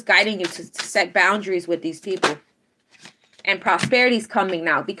 God was guiding you to set boundaries with these people. And prosperity is coming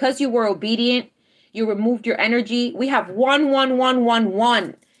now. Because you were obedient, you removed your energy. We have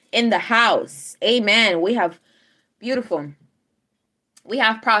 11111 in the house. Amen. We have beautiful. We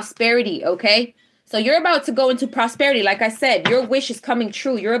have prosperity, okay? So you're about to go into prosperity. Like I said, your wish is coming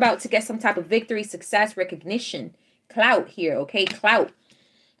true. You're about to get some type of victory, success, recognition, clout here, okay? Clout.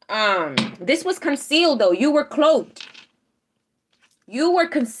 This was concealed, though. You were cloaked. You were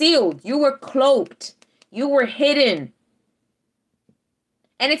concealed. You were cloaked. You were hidden.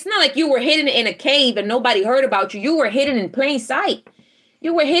 And it's not like you were hidden in a cave and nobody heard about you. You were hidden in plain sight.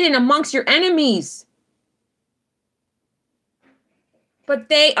 You were hidden amongst your enemies. But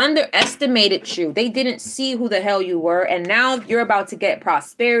they underestimated you. They didn't see who the hell you were. And now you're about to get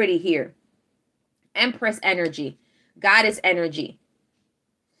prosperity here. Empress energy. Goddess energy.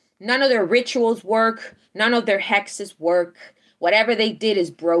 None of their rituals work. None of their hexes work. Whatever they did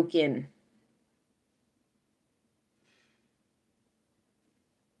is broken.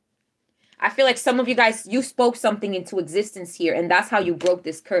 I feel like some of you guys, you spoke something into existence here, and that's how you broke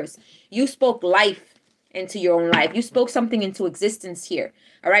this curse. You spoke life into your own life. You spoke something into existence here.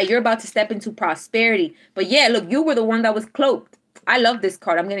 All right, you're about to step into prosperity. But yeah, look, you were the one that was cloaked. I love this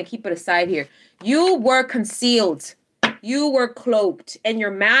card. I'm going to keep it aside here. You were concealed. You were cloaked, and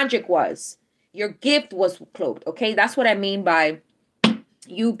your magic was. Your gift was cloaked, okay? That's what I mean by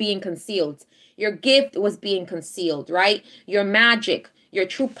you being concealed. Your gift was being concealed, right? Your magic, your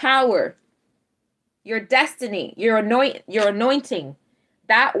true power, your destiny, your anointing,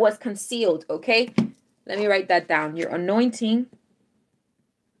 that was concealed, okay? Let me write that down. Your anointing.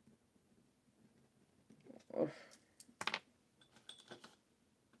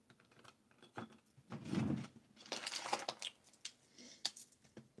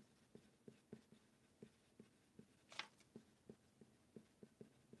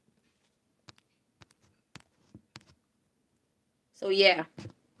 So yeah.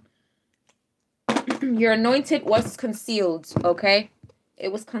 Your anointed was concealed, okay?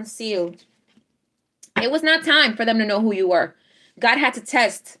 It was concealed. It was not time for them to know who you were. God had to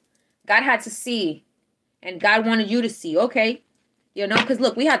test. God had to see. And God wanted you to see, okay? You know, because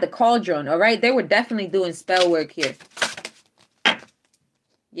look, we had the cauldron, all right? They were definitely doing spell work here.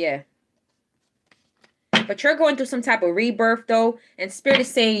 Yeah. But you're going through some type of rebirth, though. And Spirit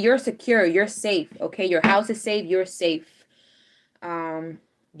is saying you're secure. You're safe, okay? Your house is safe. You're safe.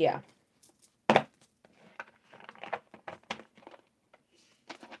 Yeah.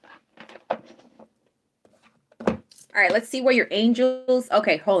 All right, let's see where your angels...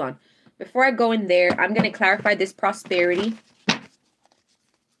 Okay, hold on. Before I go in there, I'm going to clarify this prosperity.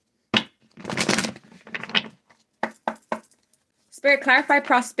 Spirit, clarify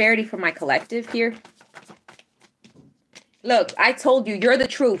prosperity for my collective here. Look, I told you, you're the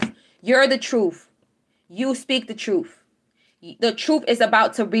truth. You're the truth. You speak the truth. The truth is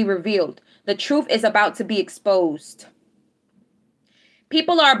about to be revealed. The truth is about to be exposed.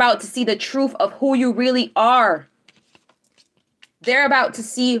 People are about to see the truth of who you really are. They're about to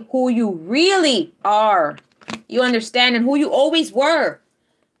see who you really are. You understand? And who you always were.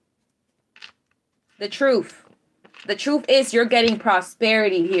 The truth. The truth is you're getting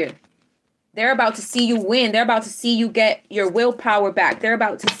prosperity here. They're about to see you win. They're about to see you get your willpower back. They're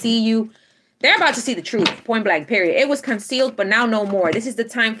about to see you. They're about to see the truth. Point blank, period. It was concealed, but now no more. This is the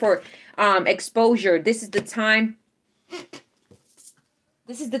time for exposure. This is the time.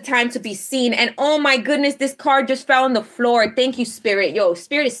 This is the time to be seen. And oh my goodness, this card just fell on the floor. Thank you, Spirit. Yo,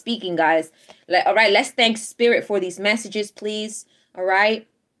 Spirit is speaking, guys. All right, let's thank Spirit for these messages, please. All right.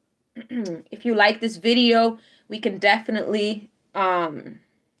 If you like this video, we can definitely... This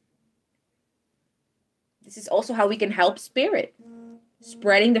is also how we can help Spirit.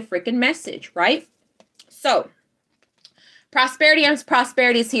 Spreading the freaking message, right? So, prosperity and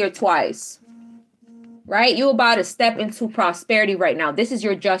prosperity is here twice. Right? You're about to step into prosperity right now. This is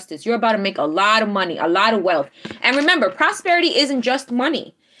your justice. You're about to make a lot of money, a lot of wealth. And remember, prosperity isn't just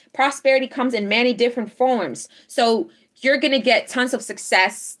money. Prosperity comes in many different forms. So you're going to get tons of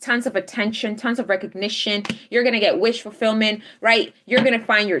success, tons of attention, tons of recognition. You're going to get wish fulfillment, right? You're going to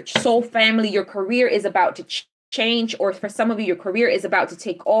find your soul family. Your career is about to change, or for some of you, your career is about to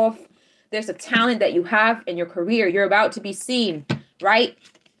take off. There's a talent that you have in your career. You're about to be seen, right?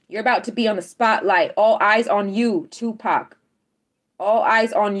 You're about to be on the spotlight. All eyes on you, Tupac. All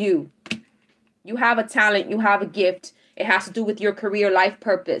eyes on you. You have a talent. You have a gift. It has to do with your career, life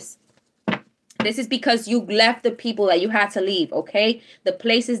purpose. This is because you left the people that you had to leave, okay? The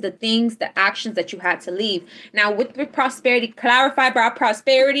places, the things, the actions that you had to leave. Now, with prosperity, clarified by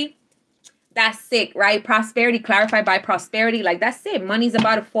prosperity, that's sick, right? Prosperity clarified by prosperity. Like, that's it. Money's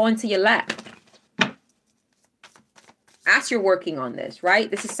about to fall into your lap. As you're working on this,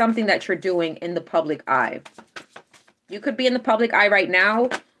 right? This is something that you're doing in the public eye. You could be in the public eye right now,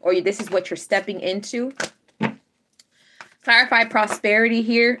 or this is what you're stepping into. Clarify prosperity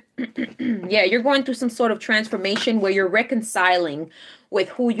here. Yeah, you're going through some sort of transformation where you're reconciling with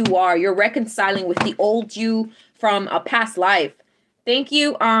who you are. You're reconciling with the old you from a past life. Thank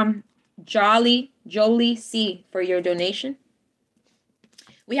you, Jolie C, for your donation.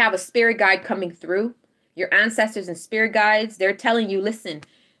 We have a spirit guide coming through. Your ancestors and spirit guides, they're telling you, listen,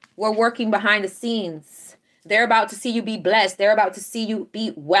 we're working behind the scenes. They're about to see you be blessed. They're about to see you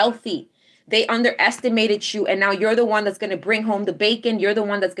be wealthy. They underestimated you, and now you're the one that's going to bring home the bacon. You're the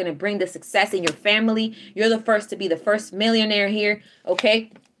one that's going to bring the success in your family. You're the first to be the first millionaire here,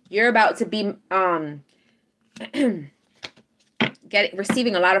 okay? You're about to be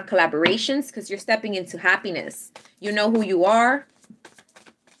receiving a lot of collaborations because you're stepping into happiness. You know who you are.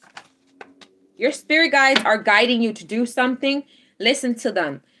 Your spirit guides are guiding you to do something. Listen to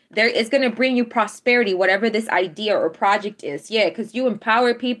them. There is going to bring you prosperity, whatever this idea or project is. Yeah, because you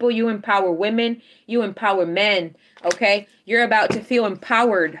empower people, you empower women, you empower men, okay? You're about to feel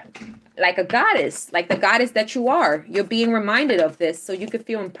empowered like a goddess, like the goddess that you are. You're being reminded of this so you can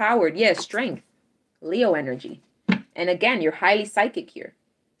feel empowered. Yeah, strength, Leo energy. And again, you're highly psychic here.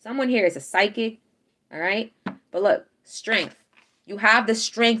 Someone here is a psychic, all right? But look, strength. You have the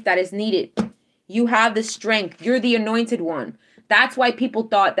strength that is needed. You have the strength. You're the anointed one. That's why people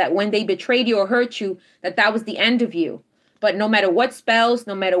thought that when they betrayed you or hurt you, that was the end of you. But no matter what spells,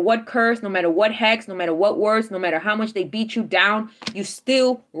 no matter what curse, no matter what hex, no matter what words, no matter how much they beat you down, you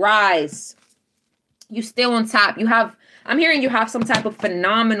still rise. You still on top. I'm hearing you have some type of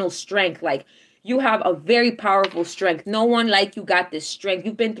phenomenal strength. Like you have a very powerful strength. No one like you got this strength.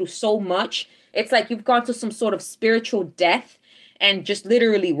 You've been through so much. It's like you've gone to some sort of spiritual death and just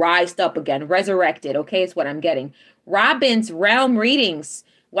literally rised up again, resurrected. Okay, is what I'm getting. Robin's Realm Readings.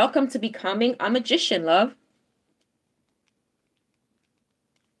 Welcome to becoming a magician, love.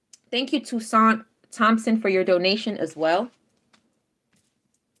 Thank you, Toussaint Thompson, for your donation as well.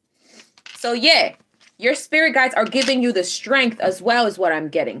 So yeah, your spirit guides are giving you the strength as well as what I'm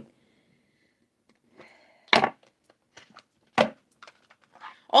getting.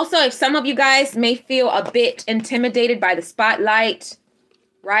 Also, if some of you guys may feel a bit intimidated by the spotlight,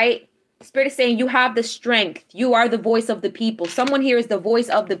 right? Spirit is saying you have the strength. You are the voice of the people. Someone here is the voice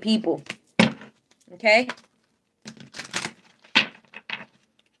of the people. Okay?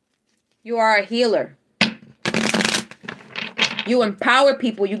 You are a healer. You empower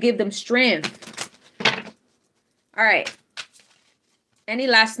people. You give them strength. All right. Any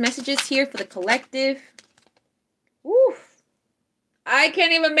last messages here for the collective? Woo. I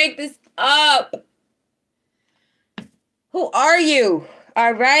can't even make this up. Who are you?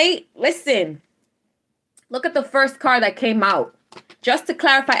 All right. Listen. Look at the first card that came out. Just to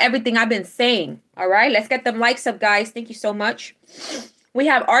clarify everything I've been saying. All right. Let's get them likes up, guys. Thank you so much. We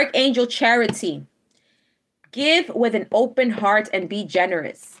have Archangel Charity. Give with an open heart and be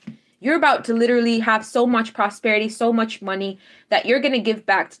generous. You're about to literally have so much prosperity, so much money that you're going to give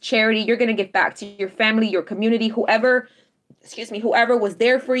back to charity. You're going to give back to your family, your community, whoever was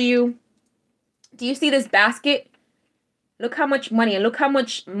there for you. Do you see this basket? Look how much money, and look how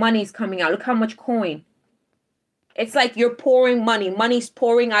much money is coming out. Look how much coin. It's like you're pouring money. Money's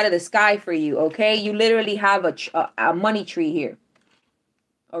pouring out of the sky for you, okay? You literally have a money tree here.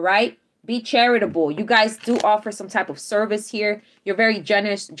 All right? Be charitable. You guys do offer some type of service here. You're very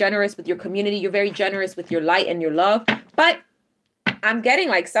generous with your community. You're very generous with your light and your love. But I'm getting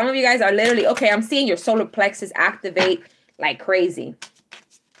like some of you guys are literally, okay, I'm seeing your solar plexus activate like crazy.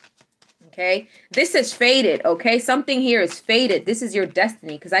 Okay? This is faded, okay? Something here is faded. This is your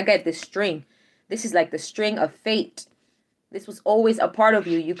destiny because I get this string. This is like the string of fate. This was always a part of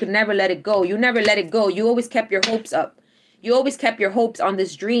you. You could never let it go. You never let it go. You always kept your hopes up. You always kept your hopes on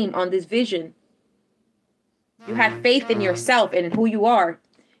this dream, on this vision. You had faith in yourself and in who you are.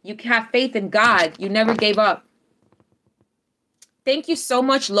 You have faith in God. You never gave up. Thank you so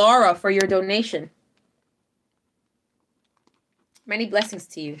much, Laura, for your donation. Many blessings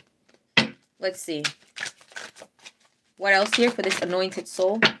to you. Let's see. What else here for this anointed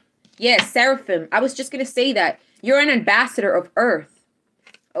soul? Yes, Seraphim. I was just going to say that. You're an ambassador of Earth.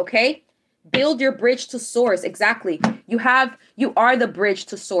 Okay? Build your bridge to source. Exactly. You are the bridge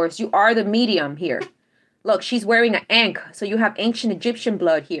to source. You are the medium here. Look, she's wearing an ankh. So you have ancient Egyptian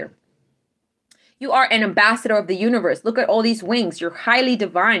blood here. You are an ambassador of the universe. Look at all these wings. You're highly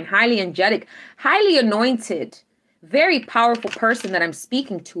divine, highly angelic, highly anointed. Very powerful person that I'm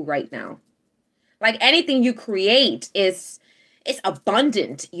speaking to right now. Like anything you create is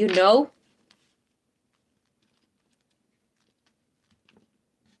abundant, you know?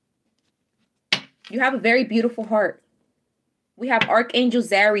 You have a very beautiful heart. We have Archangel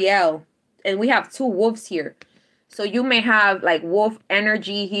Zariel, and we have two wolves here. So you may have like wolf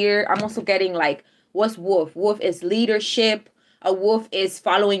energy here. I'm also getting like, what's wolf? Wolf is leadership. A wolf is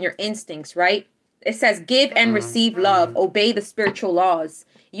following your instincts, right? It says give and receive love. Obey the spiritual laws.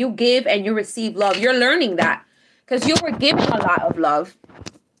 You give and you receive love. You're learning that because you were given a lot of love,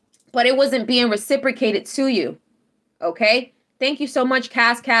 but it wasn't being reciprocated to you. Okay? Thank you so much,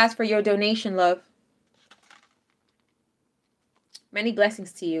 Cass, for your donation, love. Many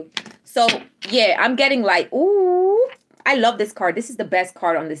blessings to you. So, yeah, I'm getting like, ooh, I love this card. This is the best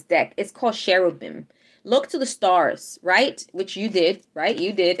card on this deck. It's called Cherubim. Look to the stars, right? Which you did, right?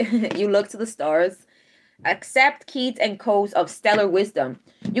 You did. You look to the stars. Accept keys and codes of stellar wisdom.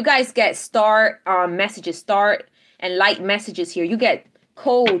 You guys get star messages, star and light messages here. You get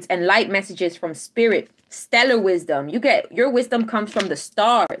codes and light messages from spirit. Stellar wisdom. You get, your wisdom comes from the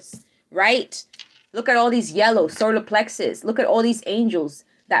stars, right? Look at all these yellow solar plexus. Look at all these angels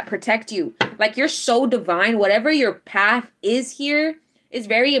that protect you. Like, you're so divine. Whatever your path is here is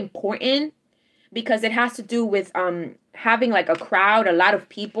very important, because it has to do with having like a crowd, a lot of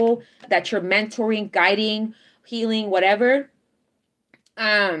people that you're mentoring, guiding, healing, whatever.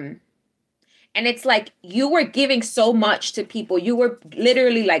 And it's like you were giving so much to people. You were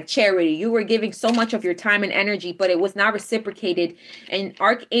literally like charity. You were giving so much of your time and energy, but it was not reciprocated. And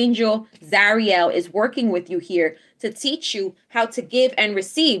Archangel Zariel is working with you here to teach you how to give and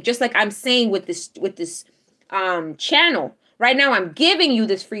receive. Just like I'm saying with this channel. Right now, I'm giving you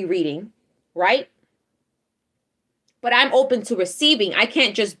this free reading, right? But I'm open to receiving. I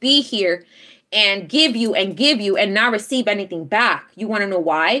can't just be here and give you and not receive anything back. You want to know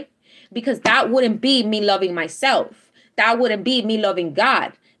why? Because that wouldn't be me loving myself. That wouldn't be me loving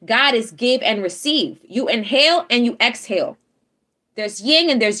God. God is give and receive. You inhale and you exhale. There's yin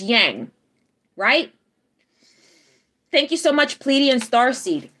and there's yang, right? Thank you so much, Pleiadian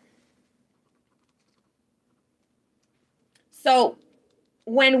Starseed. So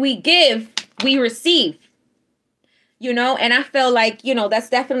when we give, we receive. You know, and I feel like, you know, that's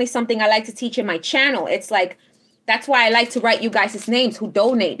definitely something I like to teach in my channel. It's like, that's why I like to write you guys' names who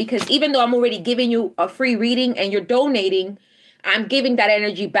donate, because even though I'm already giving you a free reading and you're donating, I'm giving that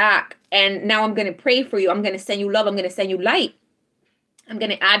energy back. And now I'm going to pray for you. I'm going to send you love. I'm going to send you light. I'm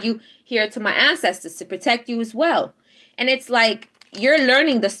going to add you here to my ancestors to protect you as well. And it's like, you're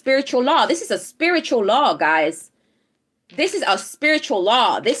learning the spiritual law. This is a spiritual law, guys. This is a spiritual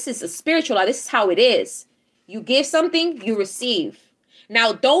law. This is a spiritual law. This is how it is. You give something, you receive.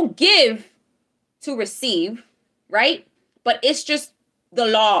 Now, don't give to receive, right? But it's just the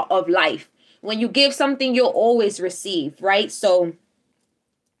law of life. When you give something, you'll always receive, right? So,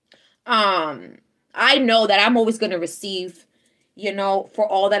 I know that I'm always going to receive, you know, for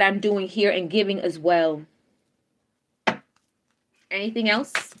all that I'm doing here and giving as well. Anything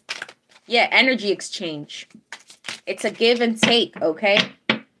else? Yeah, energy exchange. It's a give and take, okay?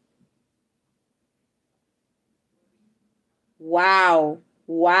 Wow.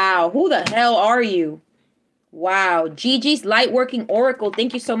 Wow. Who the hell are you? Wow. Gigi's Lightworking Oracle.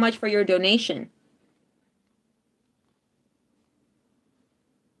 Thank you so much for your donation.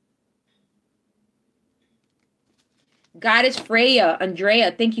 Goddess Freya,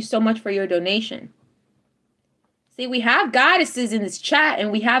 Andrea, thank you so much for your donation. See, we have goddesses in this chat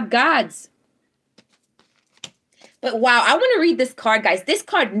and we have gods. But wow, I want to read this card, guys. This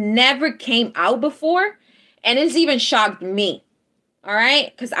card never came out before. And it's even shocked me. All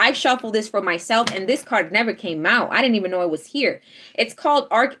right. Because I shuffled this for myself. And this card never came out. I didn't even know it was here. It's called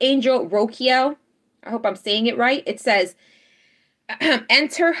Archangel Rokiel. I hope I'm saying it right. It says,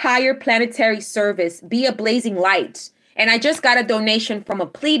 enter higher planetary service. Be a blazing light. And I just got a donation from a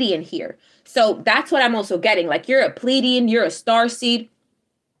Pleiadian here. So that's what I'm also getting. Like, you're a Pleiadian. You're a starseed.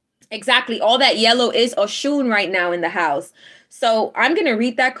 Exactly. All that yellow is Oshun right now in the house. So I'm going to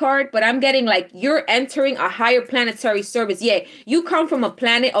read that card, but I'm getting like, you're entering a higher planetary service. Yeah, you come from a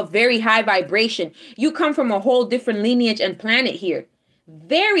planet of very high vibration. You come from a whole different lineage and planet here.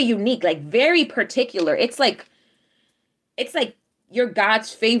 Very unique, like very particular. It's like you're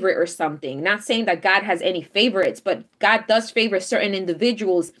God's favorite or something. Not saying that God has any favorites, but God does favor certain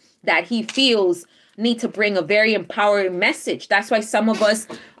individuals that he feels need to bring a very empowering message. That's why some of us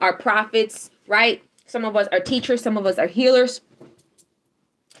are prophets, right? Some of us are teachers. Some of us are healers.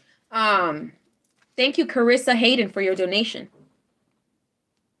 Thank you, Carissa Hayden, for your donation.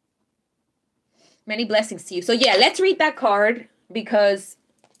 Many blessings to you. So yeah, let's read that card because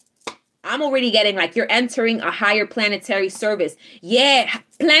I'm already getting like, you're entering a higher planetary service. Yeah,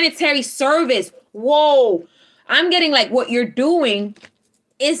 planetary service. Whoa. I'm getting like what you're doing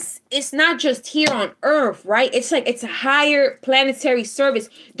it's not just here on Earth, right? It's like it's a higher planetary service.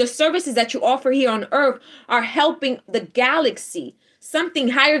 The services that you offer here on Earth are helping the galaxy. Something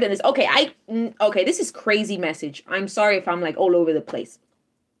higher than this. Okay, this is crazy message. I'm sorry if I'm like all over the place.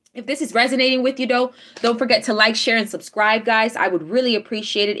 If this is resonating with you though, don't forget to like, share, and subscribe, guys. I would really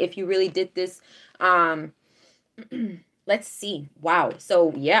appreciate it if you really did this. Let's see. Wow.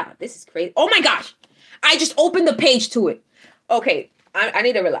 So yeah, this is crazy. Oh my gosh. I just opened the page to it. Okay. I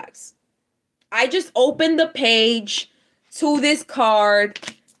need to relax. I just opened the page to this card.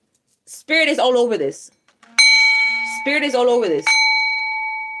 Spirit is all over this. Spirit is all over this.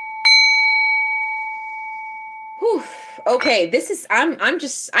 Whew. Okay, this is,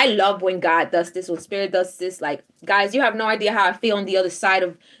 I love when God does this, when Spirit does this. Like, guys, you have no idea how I feel on the other side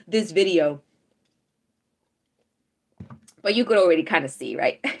of this video. But you could already kind of see,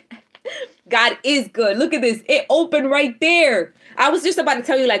 right? God is good. Look at this. It opened right there. I was just about to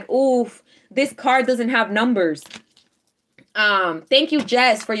tell you, like, oof, this card doesn't have numbers. Thank you,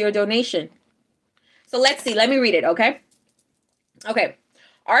 Jess, for your donation. So let's see. Let me read it, okay? Okay.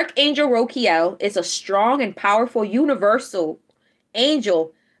 Archangel Rokiel is a strong and powerful universal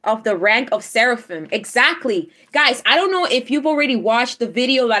angel of the rank of seraphim. Exactly. Guys, I don't know if you've already watched the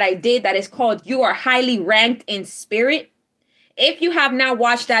video that I did that is called You Are Highly Ranked in Spirit. If you have not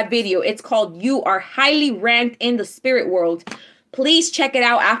watched that video, it's called You Are Highly Ranked in the Spirit World. Please check it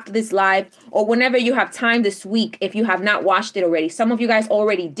out after this live or whenever you have time this week if you have not watched it already. Some of you guys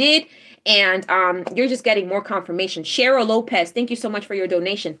already did, and you're just getting more confirmation. Cheryl Lopez, thank you so much for your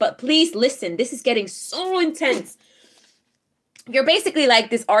donation. But please listen, this is getting so intense. You're basically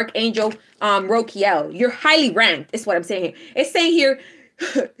like this Archangel Rokiel. You're highly ranked, is what I'm saying here. It's saying here,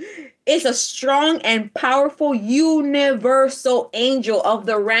 it's a strong and powerful universal angel of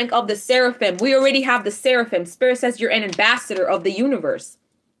the rank of the seraphim. We already have the seraphim. Spirit says you're an ambassador of the universe.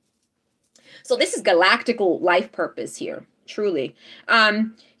 So this is galactical life purpose here, truly.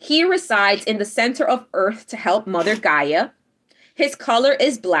 He resides in the center of Earth to help Mother Gaia. His color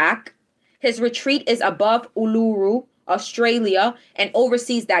is black. His retreat is above Uluru, Australia, and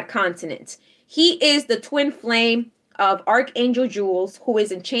oversees that continent. He is the twin flame of Archangel Jules, who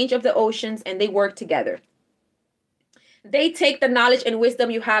is in charge of the oceans, and they work together. They take the knowledge and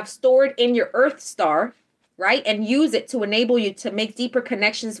wisdom you have stored in your Earth star, right, and use it to enable you to make deeper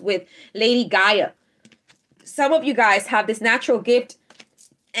connections with Lady Gaia. Some of you guys have this natural gift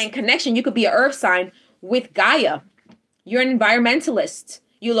and connection. You could be an earth sign with Gaia. You're an environmentalist.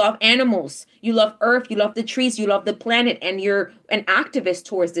 You love animals. You love earth. You love the trees. You love the planet. And you're an activist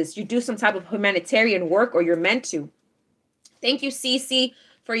towards this. You do some type of humanitarian work, or you're meant to. Thank you, Cece,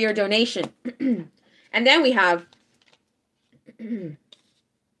 for your donation. And then we have,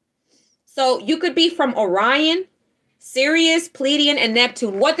 so you could be from Orion, Sirius, Pleiadian, and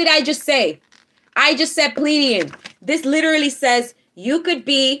Neptune. What did I just say? I just said Pleiadian. This literally says you could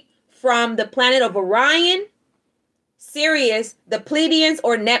be from the planet of Orion, Sirius, the Pleiadians,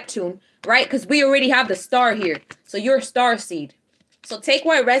 or Neptune, right? Because we already have the star here. So you're a starseed. So take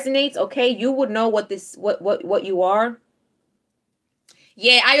what resonates, okay? You would know what this, what you are.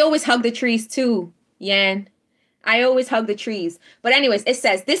 Yeah, I always hug the trees too, Yan. I always hug the trees. But anyways, it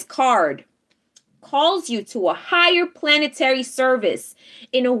says this card calls you to a higher planetary service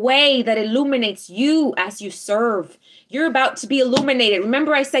in a way that illuminates you as you serve. You're about to be illuminated.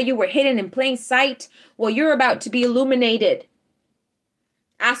 Remember I said you were hidden in plain sight? Well, you're about to be illuminated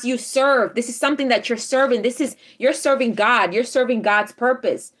as you serve. This is something that you're serving. You're serving God. You're serving God's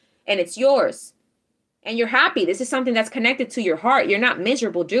purpose, and it's yours. And you're happy. This is something that's connected to your heart. You're not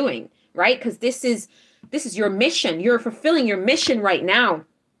miserable doing, right? Because this is your mission. You're fulfilling your mission right now,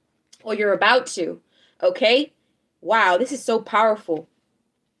 or you're about to, okay? Wow, this is so powerful.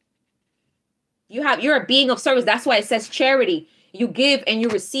 You're a being of service. That's why it says charity. You give and you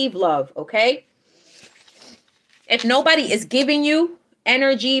receive love, okay? If nobody is giving you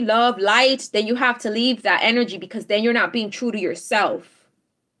energy, love, light, then you have to leave that energy, because then you're not being true to yourself.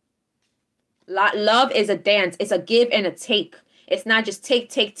 Love is a dance. It's a give and a take. It's not just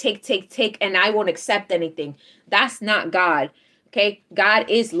take, and I won't accept anything. That's not God. Okay? God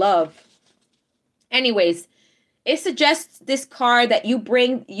is love. Anyways, it suggests this card that you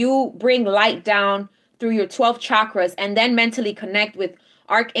bring light down through your 12 chakras and then mentally connect with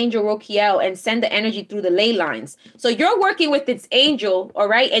Archangel Rokiel and send the energy through the ley lines. So you're working with this angel, all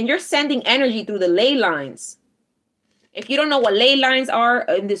right? And you're sending energy through the ley lines. If you don't know what ley lines are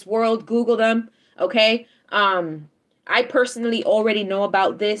in this world, Google them, okay? I personally already know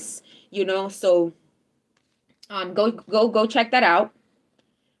about this, so go check that out,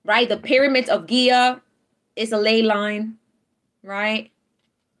 right? The pyramids of Giza is a ley line, right?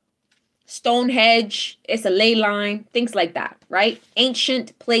 Stonehenge is a ley line, things like that, right?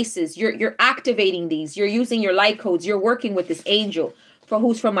 Ancient places, you're activating these, you're using your light codes, you're working with this angel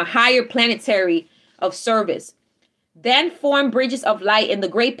who's from a higher planetary of service. Then form bridges of light in the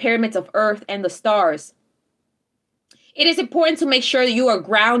great pyramids of Earth and the stars. It is important to make sure that you are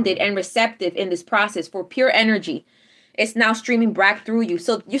grounded and receptive in this process for pure energy. It's now streaming back through you.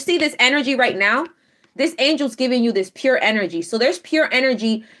 So you see this energy right now? This angel's giving you this pure energy. So there's pure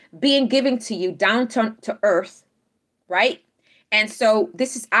energy being given to you down to Earth, right? And so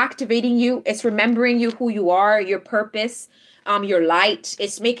this is activating you. It's remembering you, who you are, your purpose, your light.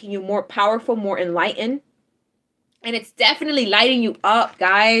 It's making you more powerful, more enlightened. And it's definitely lighting you up,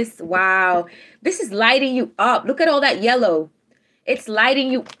 guys. Wow. This is lighting you up. Look at all that yellow. It's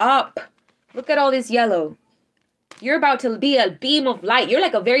lighting you up. Look at all this yellow. You're about to be a beam of light. You're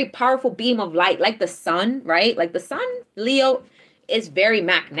like a very powerful beam of light, like the sun, right? Like the sun, Leo, is very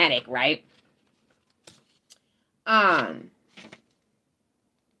magnetic, right?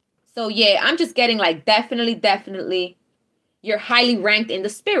 So yeah, I'm just getting like definitely you're highly ranked in the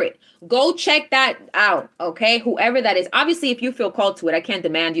spirit. Go check that out, okay? Whoever that is. Obviously, if you feel called to it, I can't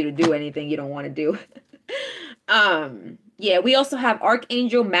demand you to do anything you don't want to do. Yeah, we also have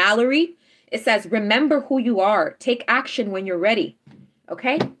Archangel Mallory. It says, remember who you are. Take action when you're ready,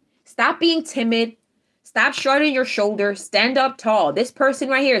 okay? Stop being timid. Stop shrugging your shoulders. Stand up tall. This person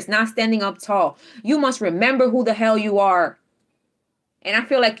right here is not standing up tall. You must remember who the hell you are. And I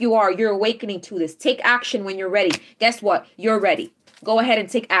feel like you are. You're awakening to this. Take action when you're ready. Guess what? You're ready. Go ahead and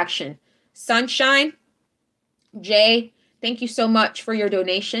take action. Sunshine, Jay, thank you so much for your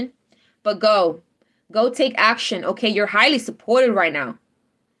donation. But go take action. Okay, you're highly supported right now.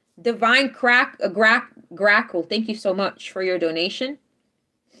 Divine Grackle, thank you so much for your donation.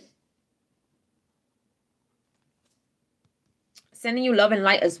 Sending you love and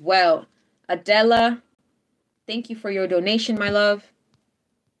light as well. Adela, thank you for your donation, my love.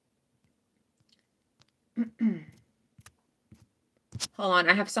 Hold on,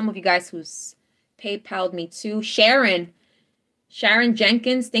 I have some of you guys who's PayPal'd me too. Sharon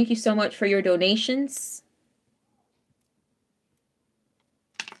Jenkins, thank you so much for your donations.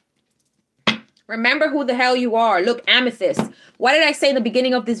 Remember who the hell you are. Look, amethyst. What did I say in the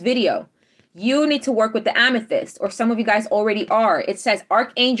beginning of this video? You need to work with the amethyst, or some of you guys already are. It says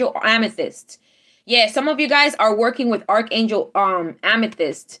Archangel Amethyst. Yeah, some of you guys are working with Archangel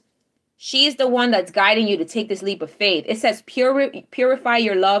Amethyst. She's the one that's guiding you to take this leap of faith. It says purify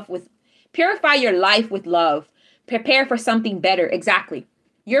your life with love. Prepare for something better. Exactly.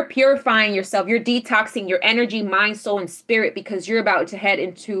 You're purifying yourself. You're detoxing your energy, mind, soul, and spirit, because you're about to head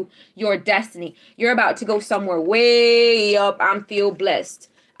into your destiny. You're about to go somewhere way up. I feel blessed.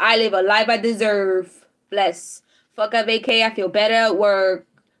 I live a life I deserve. Bless. Fuck a vacay. I feel better at work.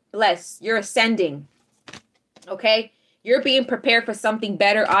 Bless. You're ascending. Okay? You're being prepared for something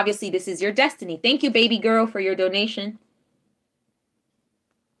better. Obviously, this is your destiny. Thank you, baby girl, for your donation.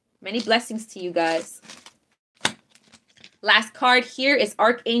 Many blessings to you guys. Last card here is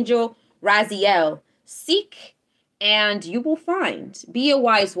Archangel Raziel. Seek and you will find. Be a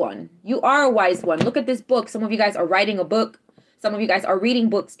wise one. You are a wise one. Look at this book. Some of you guys are writing a book. Some of you guys are reading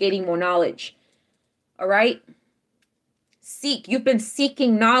books, gaining more knowledge. All right? Seek. You've been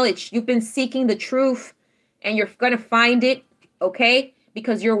seeking knowledge. You've been seeking the truth. And you're going to find it, okay?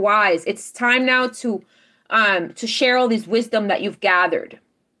 Because you're wise. It's time now to share all this wisdom that you've gathered.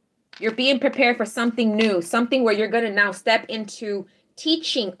 You're being prepared for something new, something where you're going to now step into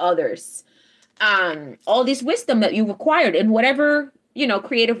teaching others all this wisdom that you've acquired in whatever,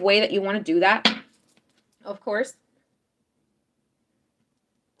 creative way that you want to do that, of course.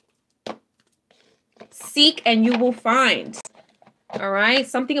 Seek and you will find. All right?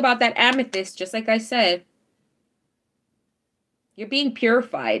 Something about that amethyst, just like I said. You're being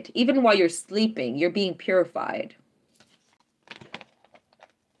purified. Even while you're sleeping, you're being purified.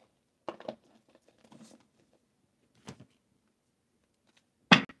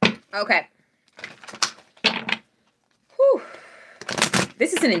 Okay. Whew.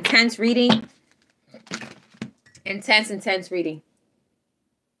 This is an intense reading. Intense reading.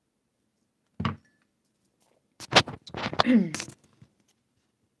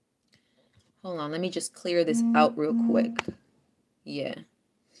 Hold on. Let me just clear this out real quick. Yeah.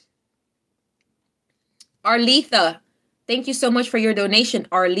 Arletha. Thank you so much for your donation,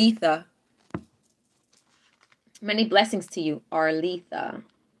 Arletha. Many blessings to you, Arletha.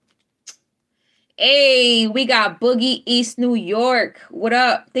 Hey, we got Boogie East New York. What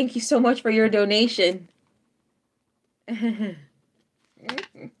up? Thank you so much for your donation.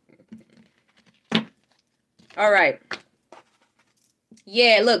 All right.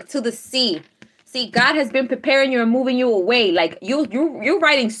 Yeah, look, to the sea. See, God has been preparing you and moving you away. Like you're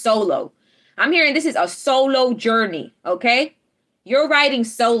riding solo. I'm hearing this is a solo journey, okay? You're riding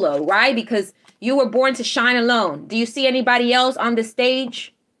solo, right? Because you were born to shine alone. Do you see anybody else on the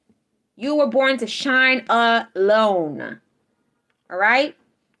stage? You were born to shine alone. All right?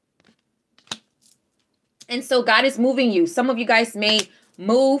 And so God is moving you. Some of you guys may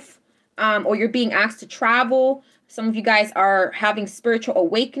move or you're being asked to travel. Some of you guys are having spiritual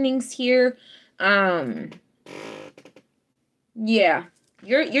awakenings here. Yeah.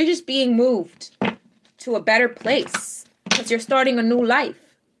 You're just being moved to a better place because you're starting a new life.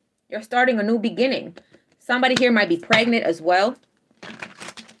 You're starting a new beginning. Somebody here might be pregnant as well.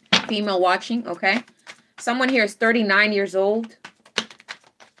 Female watching, okay? Someone here is 39 years old.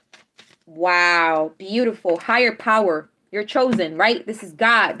 Wow, beautiful. Higher power. You're chosen, right? This is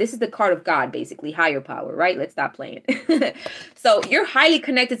God. This is the card of God, basically. Higher power, right? Let's stop playing. So you're highly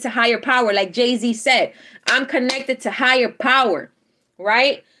connected to higher power. Like Jay-Z said, I'm connected to higher power,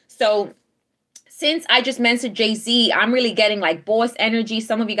 right? So since I just mentioned Jay-Z, I'm really getting like boss energy.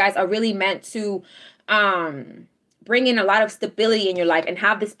 Some of you guys are really meant to bring in a lot of stability in your life and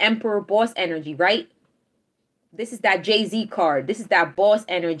have this emperor boss energy, right? This is that Jay-Z card. This is that boss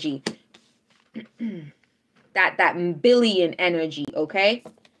energy. that billion energy, okay?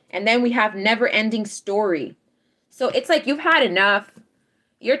 And then we have never ending story. So it's like you've had enough.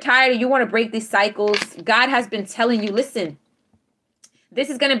 You're tired. You want to break these cycles. God has been telling you, listen, this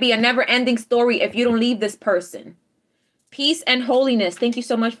is going to be a never ending story if you don't leave this person. Peace and holiness. Thank you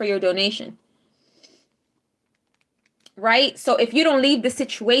so much for your donation. Right? So if you don't leave the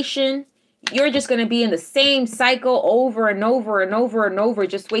situation, you're just going to be in the same cycle over and over and over and over,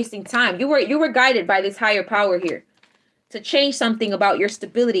 just wasting time. You were guided by this higher power here to change something about your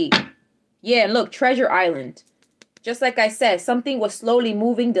stability. Yeah, look, Treasure Island. Just like I said, something was slowly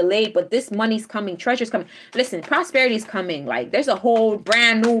moving, delayed, but this money's coming, treasure's coming. Listen, prosperity's coming. Like, there's a whole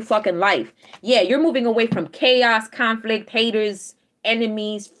brand new fucking life. Yeah, you're moving away from chaos, conflict, haters,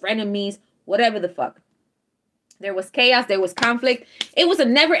 enemies, frenemies, whatever the fuck. There was chaos. There was conflict. It was a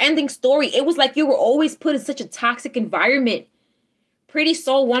never-ending story. It was like you were always put in such a toxic environment. Pretty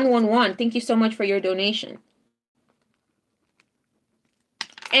Soul 111. Thank you so much for your donation.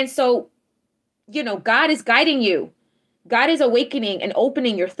 And so, you know, God is guiding you. God is awakening and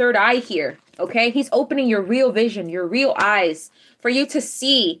opening your third eye here. Okay? He's opening your real vision, your real eyes for you to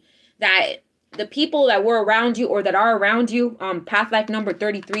see that the people that were around you or that are around you, path life number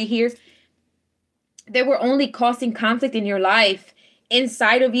 33 here, they were only causing conflict in your life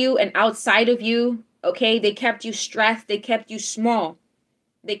inside of you and outside of you. Okay? They kept you stressed. They kept you small.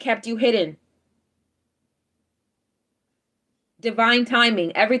 They kept you hidden. Divine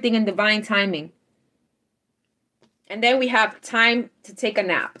timing. Everything in divine timing. And then we have time to take a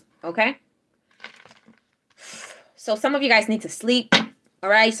nap. Okay? So some of you guys need to sleep. All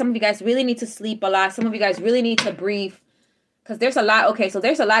right? Some of you guys really need to sleep a lot. Some of you guys really need to breathe. Because there's a lot, okay, so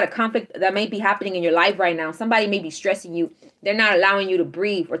there's a lot of conflict that may be happening in your life right now. Somebody may be stressing you. They're not allowing you to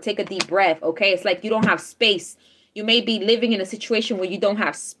breathe or take a deep breath, okay? It's like you don't have space. You may be living in a situation where you don't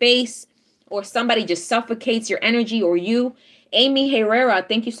have space or somebody just suffocates your energy or you. Amy Herrera,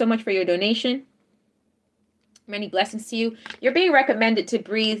 thank you so much for your donation. Many blessings to you. You're being recommended to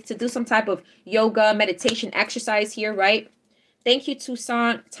breathe, to do some type of yoga, meditation, exercise here, right? Thank you,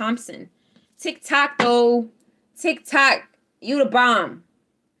 Tucson Thompson. TikTok, though. TikTok. You the bomb.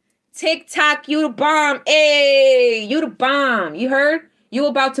 TikTok, you the bomb. Hey, you the bomb. You heard? You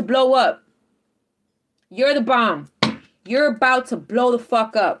about to blow up. You're the bomb. You're about to blow the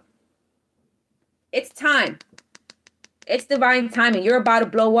fuck up. It's time. It's divine timing. You're about to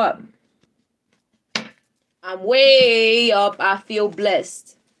blow up. I'm way up. I feel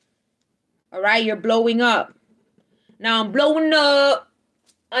blessed. All right, you're blowing up. Now I'm blowing up.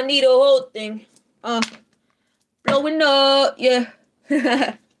 I need a whole thing. Blowing up, yeah.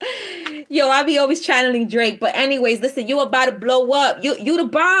 Yo, I be always channeling Drake. But anyways, listen, you about to blow up. You the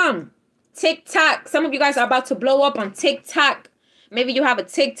bomb. TikTok. Some of you guys are about to blow up on TikTok. Maybe you have a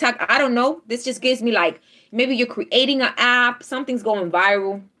TikTok. I don't know. This just gives me like, maybe you're creating an app. Something's going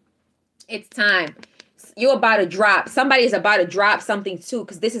viral. It's time. You're about to drop. Somebody is about to drop something too,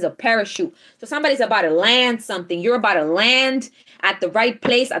 because this is a parachute. So somebody's about to land something. You're about to land at the right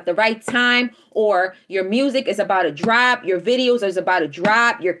place at the right time, or your music is about to drop. Your videos is about to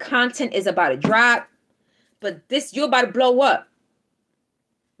drop. Your content is about to drop. But this, you're about to blow up.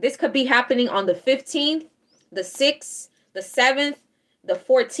 This could be happening on the 15th, the 6th, the 7th, the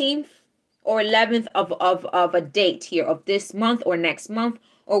 14th, or 11th of a date here of this month or next month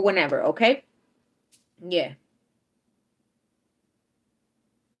or whenever, okay? Yeah.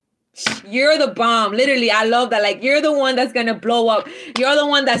 You're the bomb. Literally, I love that. Like, you're the one that's going to blow up. You're the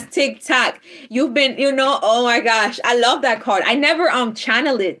one that's TikTok. You've been, you know, oh my gosh. I love that card. I never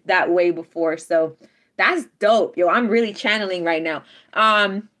channeled it that way before. So that's dope. Yo, I'm really channeling right now.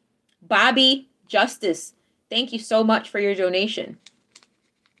 Bobby Justice, thank you so much for your donation.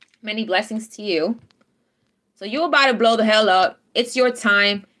 Many blessings to you. So you're about to blow the hell up. It's your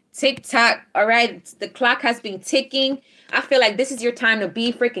time. TikTok, all right? The clock has been ticking. I feel like this is your time to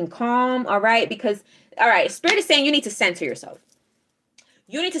be freaking calm, all right? Because All right. Spirit is saying you need to center yourself.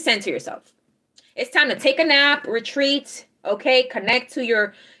 You need to center yourself. It's time to take a nap, retreat, okay? Connect to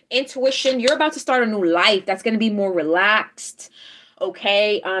your intuition. You're about to start a new life that's going to be more relaxed,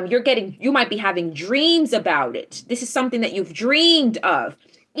 okay? You might be having dreams about it. This is something that you've dreamed of.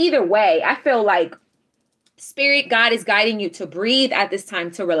 Either way, I feel like Spirit, God is guiding you to breathe at this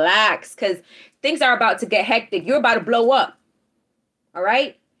time, to relax, because things are about to get hectic. You're about to blow up, all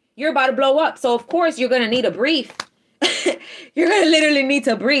right? You're about to blow up. So, of course, you're going to need a brief. You're going to literally need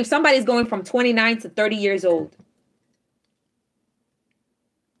to breathe. Somebody's going from 29 to 30 years old.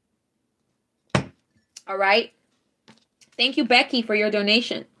 All right. Thank you, Becky, for your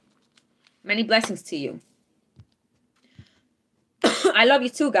donation. Many blessings to you. I love you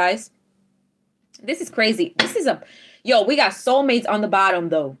too, guys. This is crazy. Yo, we got soulmates on the bottom,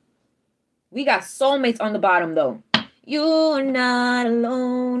 though. We got soulmates on the bottom, though. You're not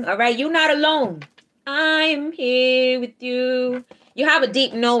alone. All right. You're not alone. I'm here with you. You have a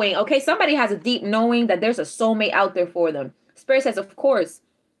deep knowing. Okay. Somebody has a deep knowing that there's a soulmate out there for them. Spirit says, of course,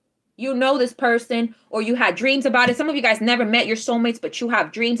 you know this person, or you had dreams about it. Some of you guys never met your soulmates, but you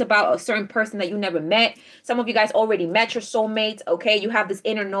have dreams about a certain person that you never met. Some of you guys already met your soulmates. Okay. You have this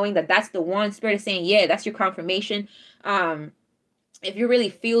inner knowing that that's the one. Spirit is saying, yeah, that's your confirmation. If you really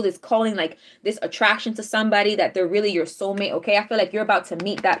feel this calling, like this attraction to somebody, that they're really your soulmate. Okay. I feel like you're about to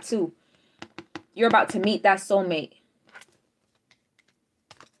meet that too. You're about to meet that soulmate.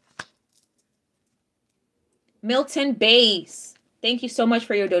 Milton Bays, thank you so much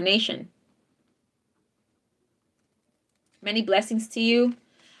for your donation. Many blessings to you.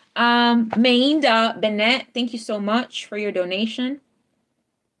 Mainda Bennett, thank you so much for your donation.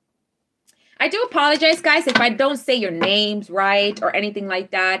 I do apologize, guys, if I don't say your names right or anything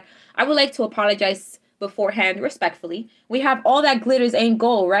like that. I would like to apologize beforehand, respectfully. We have all that glitters ain't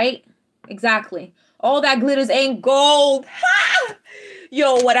gold, right? Exactly. All that glitters ain't gold. Ha!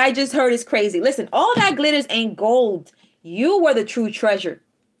 Yo, what I just heard is crazy. Listen, all that glitters ain't gold. You were the true treasure.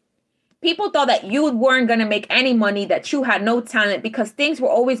 People thought that you weren't going to make any money, that you had no talent, because things were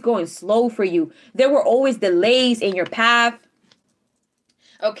always going slow for you. There were always delays in your path.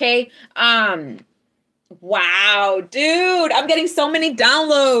 Okay. Wow, dude, I'm getting so many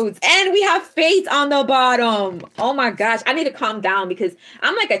downloads, and we have faith on the bottom. Oh my gosh, I need to calm down because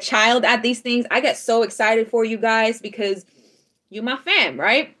I'm like a child at these things. I get so excited for you guys because you my fam,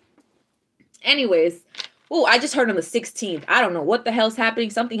 right? Anyways, oh, I just heard on the 16th. I don't know what the hell's happening.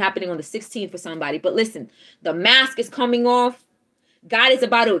 Something happening on the 16th for somebody. But listen, the mask is coming off. God is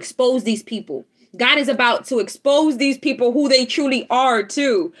about to expose these people. God is about to expose these people who they truly are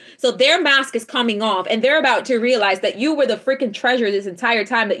too. So their mask is coming off, and they're about to realize that you were the freaking treasure this entire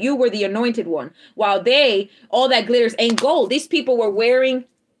time, that you were the anointed one. While all that glitters ain't gold. These people were wearing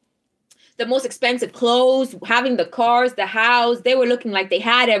the most expensive clothes, having the cars, the house. They were looking like they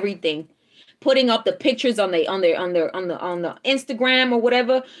had everything. Putting up the pictures on the Instagram or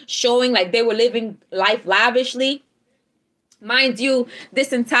whatever, showing like they were living life lavishly. Mind you,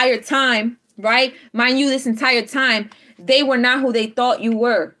 this entire time, right? Mind you, this entire time, they were not who they thought you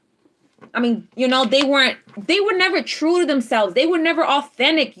were. I mean, you know, they were never true to themselves. They were never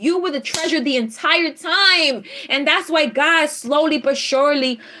authentic. You were the treasure the entire time. And that's why God slowly but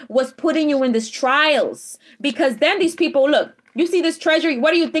surely was putting you in these trials. Because then these people, look, you see this treasure,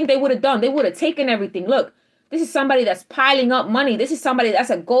 what do you think they would have done? They would have taken everything. Look, this is somebody that's piling up money. This is somebody that's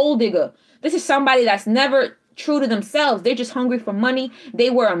a gold digger. This is somebody that's never true to themselves. They're just hungry for money. They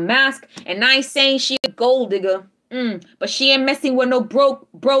wear a mask. And I ain't saying she a gold digger. But she ain't messing with no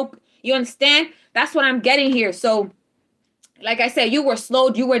broke. You understand? That's what I'm getting here. So, like I said, you were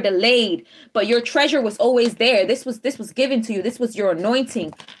slowed, you were delayed, but your treasure was always there. This was given to you. This was your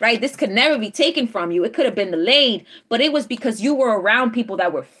anointing, right? This could never be taken from you. It could have been delayed, but it was because you were around people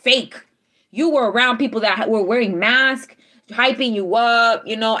that were fake. You were around people that were wearing masks, hyping you up,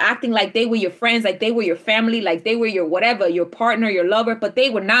 you know, acting like they were your friends, like they were your family, like they were your whatever, your partner, your lover, but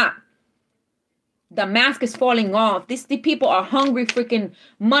they were not. The mask is falling off. The people are hungry, freaking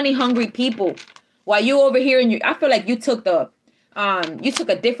money hungry people. While you over here and I feel like you took a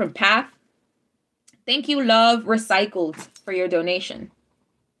different path. Thank you, Love Recycled, for your donation.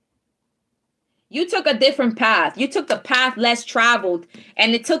 You took a different path. You took the path less traveled,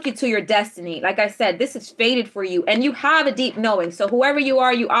 and it took you to your destiny. Like I said, this is fated for you, and you have a deep knowing. So whoever you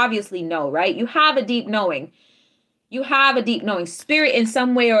are, you obviously know, right? You have a deep knowing. You have a deep knowing. Spirit in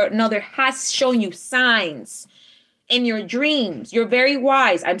some way or another has shown you signs in your dreams. You're very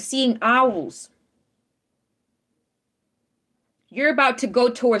wise. I'm seeing owls. You're about to go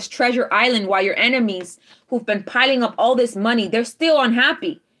towards Treasure Island while your enemies who've been piling up all this money, they're still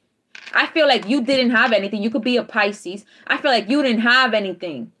unhappy. I feel like you didn't have anything. You could be a Pisces. I feel like you didn't have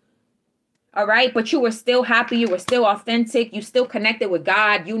anything. All right. But you were still happy. You were still authentic. You still connected with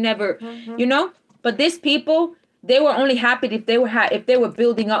God. You never, you know, but these people, they were only happy if they were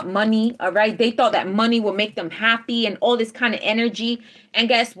building up money. All right. They thought that money would make them happy and all this kind of energy. And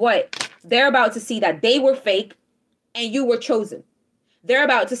guess what? They're about to see that they were fake and you were chosen. They're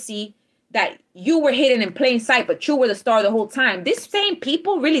about to see that you were hidden in plain sight, but you were the star the whole time. These same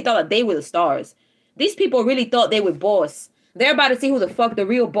people really thought that they were the stars. These people really thought they were boss. They're about to see who the fuck the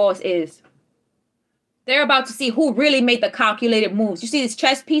real boss is. They're about to see who really made the calculated moves. You see these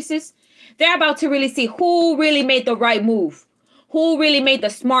chess pieces? They're about to really see who really made the right move. Who really made the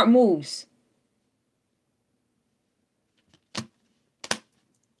smart moves.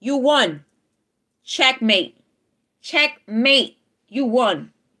 You won. Checkmate. Checkmate. You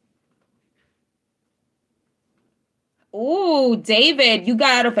won. Ooh, David, you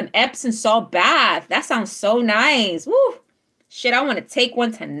got out of an Epsom salt bath. That sounds so nice. Woo. Shit, I want to take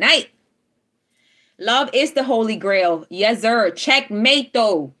one tonight. Love is the holy grail. Yes, sir. Checkmate,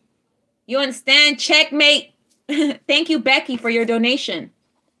 though. You understand? Checkmate. Thank you, Becky, for your donation.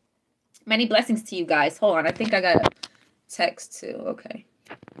 Many blessings to you guys. Hold on. I think I got a text too. Okay.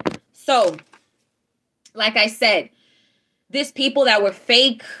 So, like I said, these people that were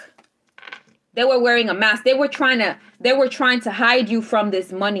fake, they were wearing a mask. They were trying to hide you from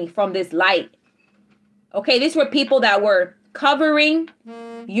this money, from this light. Okay, these were people that were covering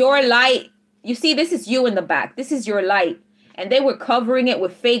your light. You see, this is you in the back. This is your light. And they were covering it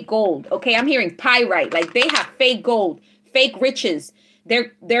with fake gold. Okay, I'm hearing pyrite. Like they have fake gold, fake riches.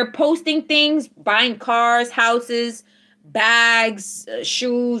 They're posting things, buying cars, houses, bags,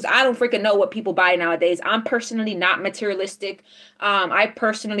 shoes. I don't freaking know what people buy nowadays. I'm personally not materialistic. I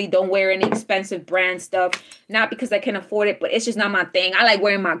personally don't wear any expensive brand stuff. Not because I can afford it, but it's just not my thing. I like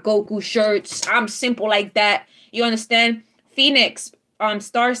wearing my Goku shirts. I'm simple like that. You understand? Phoenix,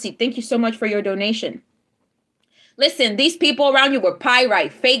 Starseed, thank you so much for your donation. Listen, these people around you were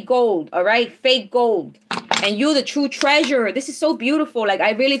pyrite, fake gold, all right? Fake gold. And you, the true treasure. This is so beautiful. Like,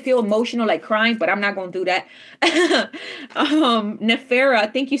 I really feel emotional, like crying, but I'm not going to do that.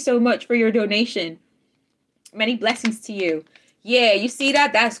 Nefera, thank you so much for your donation. Many blessings to you. Yeah, you see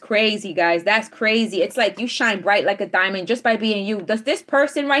that? That's crazy, guys. That's crazy. It's like you shine bright like a diamond just by being you. Does this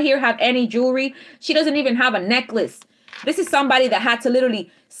person right here have any jewelry? She doesn't even have a necklace. This is somebody that had to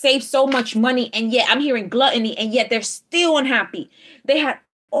literally save so much money, and yet I'm hearing gluttony, and yet they're still unhappy. They had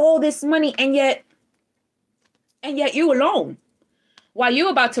all this money, and yet you alone. While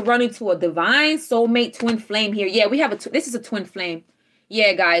you're about to run into a divine soulmate twin flame here. Yeah, we have this is a twin flame.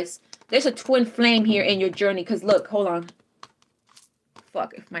 Yeah, guys, there's a twin flame here in your journey. Because look, hold on.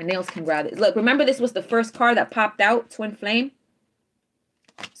 Fuck, if my nails can grab it. Look, remember this was the first card that popped out, twin flame.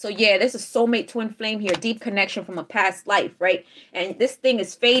 So yeah, there's a soulmate twin flame here, deep connection from a past life, right? And this thing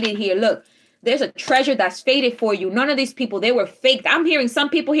is faded here. Look, there's a treasure that's faded for you. None of these people, they were faked. I'm hearing some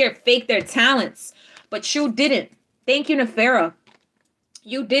people here fake their talents, but you didn't. Thank you, Nefera.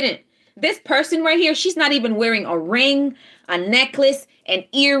 You didn't. This person right here, she's not even wearing a ring, a necklace, an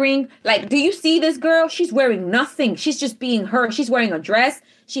earring. Like, do you see this girl? She's wearing nothing. She's just being her. She's wearing a dress.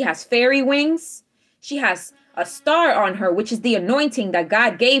 She has fairy wings. She has a star on her, which is the anointing that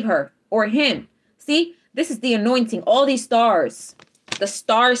God gave her or him. See, this is the anointing. All these stars, the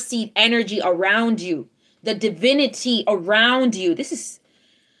starseed energy around you, the divinity around you. This is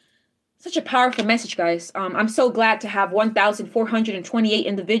such a powerful message, guys. I'm so glad to have 1,428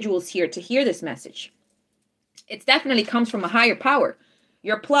 individuals here to hear this message. It definitely comes from a higher power.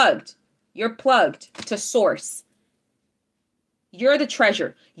 You're plugged. You're plugged to source. You're the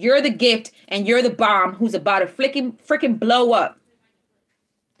treasure. You're the gift, and you're the bomb who's about to freaking blow up.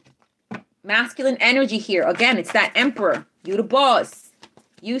 Masculine energy here. Again, it's that emperor. You the boss.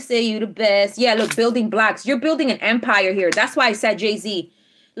 You say you the best. Yeah, look, building blocks. You're building an empire here. That's why I said Jay-Z.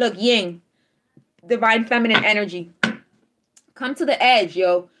 Look, yin, divine feminine energy. Come to the edge,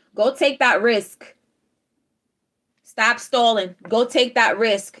 yo. Go take that risk. Stop stalling. Go take that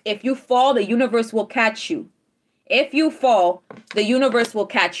risk. If you fall, the universe will catch you. If you fall, the universe will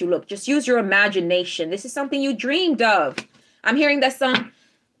catch you. Look, just use your imagination. This is something you dreamed of. I'm hearing that song.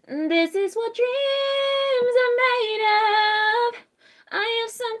 This is what dreams are made of. I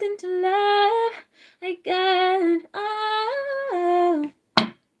have something to love. I got oh.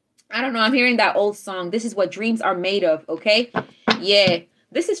 I don't know. I'm hearing that old song. This is what dreams are made of. Okay. Yeah.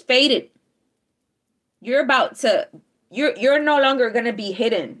 This is faded. You're about to, you're no longer going to be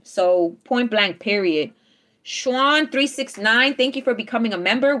hidden. So point blank, period. Schwan369, thank you for becoming a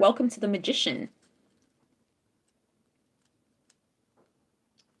member. Welcome to the Magician.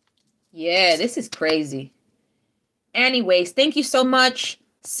 Yeah, this is crazy. Anyways, thank you so much,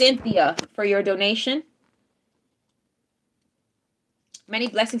 Cynthia, for your donation. Many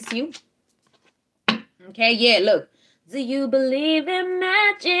blessings to you. Okay, yeah, look. Do you believe in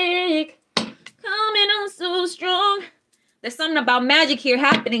magic? Coming on so strong. There's something about magic here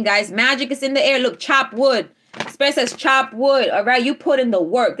happening, guys. Magic is in the air. Look, chop wood. Spirit says chop wood. All right, you put in the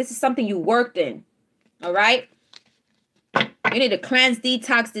work. This is something you worked in. All right. You need to cleanse,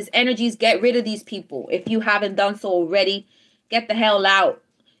 detox these energies. Get rid of these people. If you haven't done so already, get the hell out.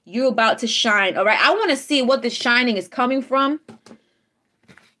 You're about to shine. All right. I want to see what this shining is coming from.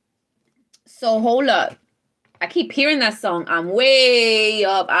 So hold up. I keep hearing that song. I'm way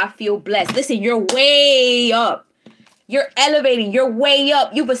up. I feel blessed. Listen, you're way up. You're elevating. You're way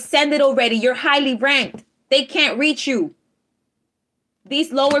up. You've ascended already. You're highly ranked. They can't reach you.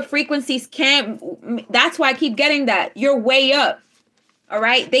 These lower frequencies can't. That's why I keep getting that. You're way up. All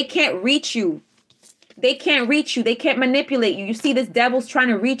right? They can't reach you. They can't reach you. They can't manipulate you. You see this devil's trying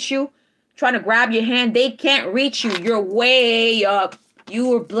to reach you, trying to grab your hand. They can't reach you. You're way up. You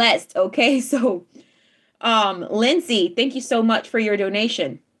were blessed. Okay? So, Lindsay, thank you so much for your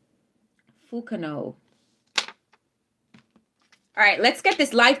donation. Fukano. All right, let's get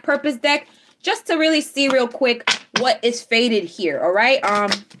this life purpose deck just to really see real quick what is fated here. All right.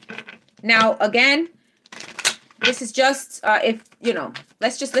 Now again, this is just if you know.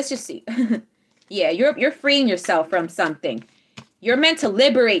 Let's just see. Yeah, you're freeing yourself from something. You're meant to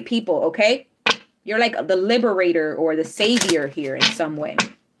liberate people. Okay, you're like the liberator or the savior here in some way.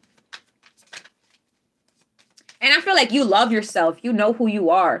 And I feel like you love yourself. You know who you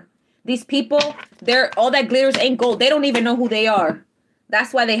are. These people, they're all that glitters ain't gold. They don't even know who they are.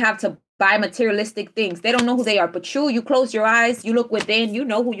 That's why they have to buy materialistic things. They don't know who they are. But you close your eyes, you look within, you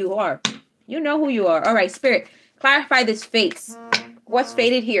know who you are. You know who you are. All right, Spirit, clarify this fates. What's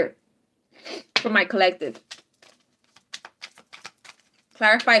fated here for my collective?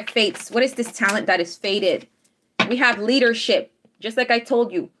 Clarify fates. What is this talent that is fated? We have leadership, just like I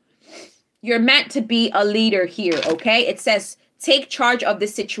told you. You're meant to be a leader here, okay? It says, take charge of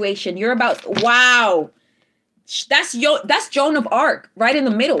this situation. You're about, wow. That's Joan of Arc right in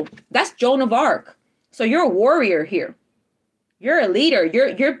the middle. That's Joan of Arc. So you're a warrior here. You're a leader.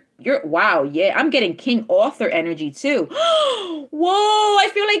 You're wow. Yeah, I'm getting King Author energy too. Whoa, I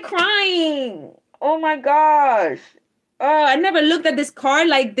feel like crying. Oh my gosh. Oh, I never looked at this card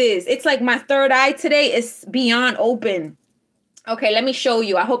like this. It's like my third eye today is beyond open. Okay, let me show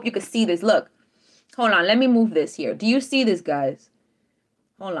you. I hope you can see this. Look. Hold on. Let me move this here. Do you see this, guys?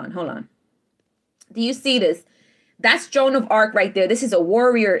 Hold on. Do you see this? That's Joan of Arc right there. This is a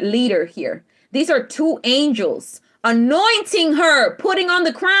warrior leader here. These are two angels anointing her, putting on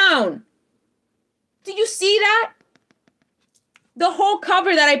the crown. Do you see that? The whole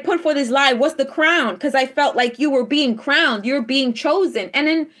cover that I put for this live was the crown because I felt like you were being crowned. You're being chosen. And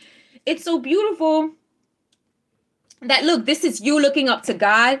then it's so beautiful that, look, this is you looking up to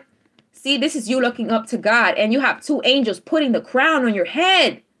God. See, this is you looking up to God. And you have two angels putting the crown on your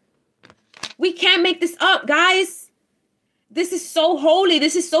head. We can't make this up, guys. This is so holy.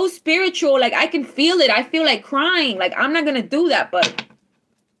 This is so spiritual. Like, I can feel it. I feel like crying. Like, I'm not going to do that, but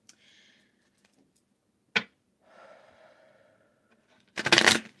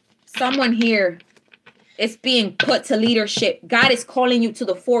someone here is being put to leadership. God is calling you to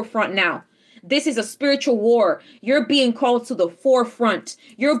the forefront now. This is a spiritual war. You're being called to the forefront.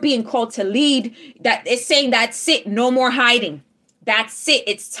 You're being called to lead. That is saying that's it. No more hiding. That's it.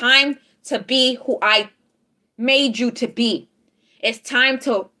 It's time to be who I made you to be. It's time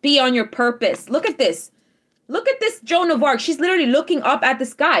to be on your purpose. Look at this. Look at this Joan of Arc. She's literally looking up at the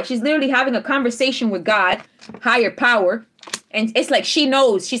sky. She's literally having a conversation with God, higher power. And it's like she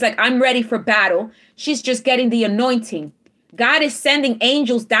knows. She's like, I'm ready for battle. She's just getting the anointing. God is sending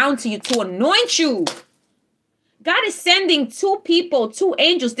angels down to you to anoint you. God is sending two people, two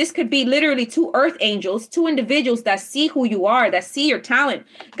angels. This could be literally two earth angels, two individuals that see who you are, that see your talent.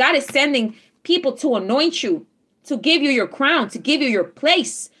 God is sending people to anoint you, to give you your crown, to give you your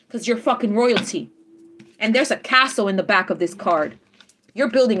place, because you're fucking royalty. And there's a castle in the back of this card. You're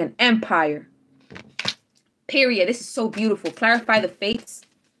building an empire. Period. This is so beautiful. Clarify the fates.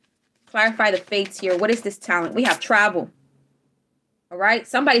 Clarify the fates here. What is this talent? We have travel. All right.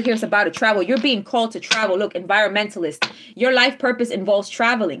 Somebody here is about to travel. You're being called to travel. Look, environmentalist. Your life purpose involves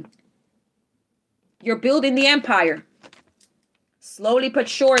traveling. You're building the empire. Slowly but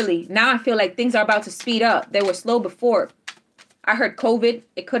surely. Now I feel like things are about to speed up. They were slow before. I heard COVID.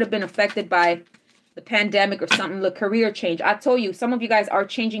 It could have been affected by the pandemic or something. Look, career change. I told you, some of you guys are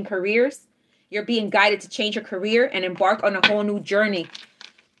changing careers. You're being guided to change your career and embark on a whole new journey.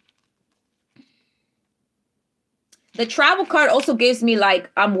 The travel card also gives me like,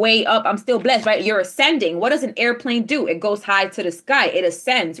 I'm way up, I'm still blessed, right? You're ascending. What does an airplane do? It goes high to the sky. It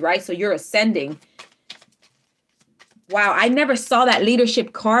ascends, right? So you're ascending. Wow, I never saw that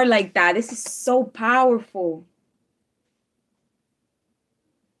leadership card like that. This is so powerful.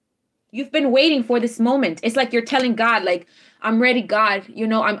 You've been waiting for this moment. It's like you're telling God, like, I'm ready, God. You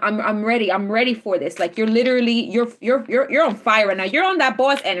know, I'm ready. I'm ready for this. Like you're literally, you're on fire right now. You're on that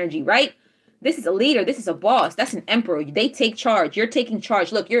boss energy, right? This is a leader. This is a boss. That's an emperor. They take charge. You're taking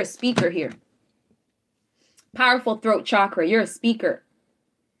charge. Look, you're a speaker here. Powerful throat chakra. You're a speaker.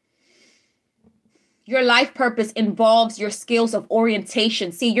 Your life purpose involves your skills of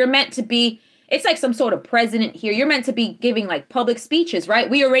orientation. See, you're meant to be, it's like some sort of president here. You're meant to be giving like public speeches, right?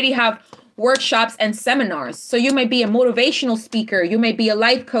 We already have workshops and seminars. So you may be a motivational speaker. You may be a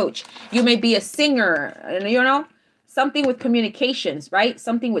life coach. You may be a singer, you know, something with communications, right?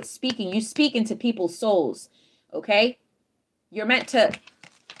 Something with speaking. You speak into people's souls, okay? You're meant to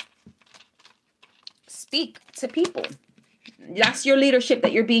speak to people. That's your leadership,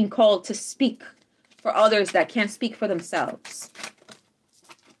 that you're being called to speak for others that can't speak for themselves.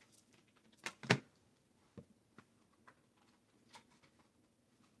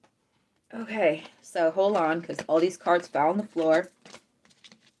 Okay, so hold on, because all these cards fell on the floor.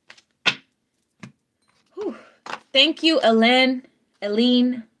 Whew. Thank you, Aline,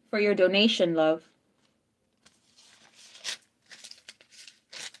 for your donation, love.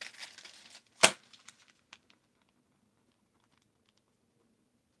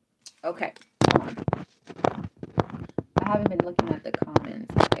 Okay. I haven't been looking at the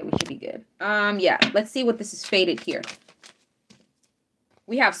comments. Okay, we should be good. Yeah, let's see what this is faded here.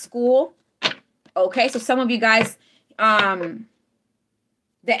 We have school. Okay, so some of you guys, the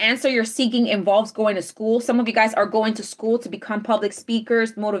answer you're seeking involves going to school. Some of you guys are going to school to become public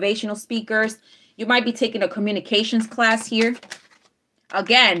speakers, motivational speakers. You might be taking a communications class here.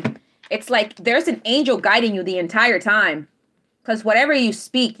 Again, it's like there's an angel guiding you the entire time. Because whatever you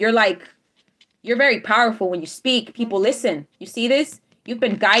speak, you're very powerful when you speak. People listen. You see this? You've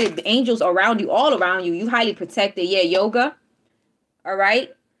been guided. The angels around you, all around you. You highly protected. Yeah, yoga. All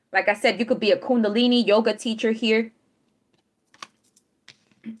right. Like I said, you could be a Kundalini yoga teacher here.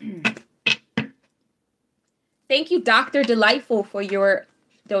 Thank you, Dr. Delightful, for your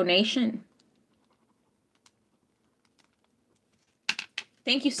donation.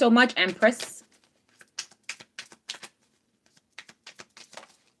 Thank you so much, Empress.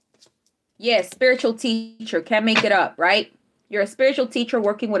 Yes, spiritual teacher. Can't make it up, right? You're a spiritual teacher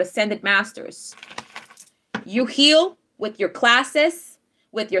working with ascended masters. You heal with your classes,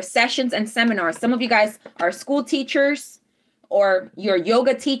 with your sessions and seminars. Some of you guys are school teachers or you're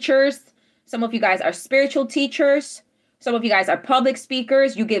yoga teachers. Some of you guys are spiritual teachers. Some of you guys are public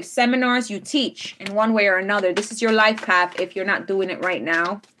speakers. You give seminars, you teach in one way or another. This is your life path if you're not doing it right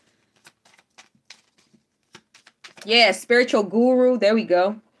now. Yeah, spiritual guru. There we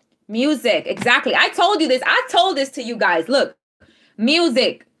go. Music. Exactly. I told you this. I told this to you guys. Look,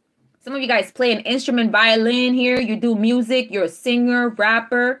 music. Some of you guys play an instrument, violin here. You do music. You're a singer,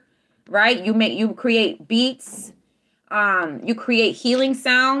 rapper, right? You create beats. You create healing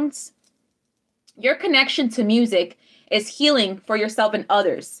sounds. Your connection to music is healing for yourself and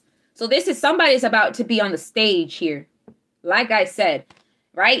others. So this is somebody's about to be on the stage here. Like I said,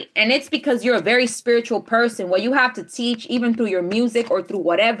 right? And it's because you're a very spiritual person. What you have to teach, even through your music or through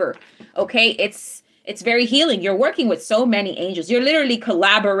whatever, okay? It's very healing. You're working with so many angels. You're literally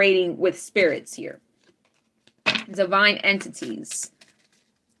collaborating with spirits here. Divine entities.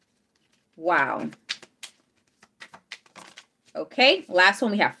 Wow. Okay, last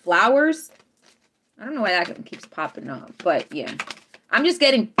one we have flowers. I don't know why that keeps popping up, but yeah. I'm just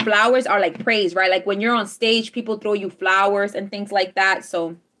getting flowers are like praise, right? Like when you're on stage, people throw you flowers and things like that.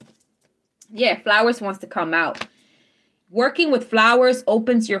 So yeah, flowers wants to come out. Working with flowers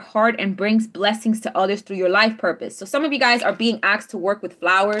opens your heart and brings blessings to others through your life purpose. So some of you guys are being asked to work with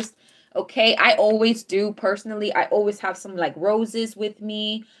flowers. Okay, I always do personally. I always have some like roses with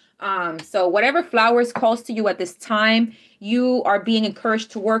me. So whatever flowers calls to you at this time, you are being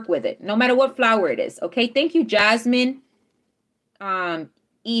encouraged to work with it, no matter what flower it is. Okay, thank you, Jasmine.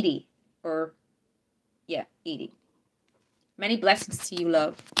 Edie, or yeah, Edie. Many blessings to you,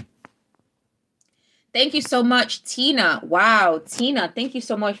 love. Thank you so much, Tina. Wow, Tina, thank you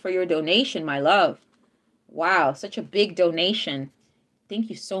so much for your donation, my love. Wow, such a big donation. Thank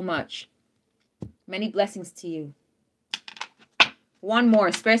you so much. Many blessings to you. One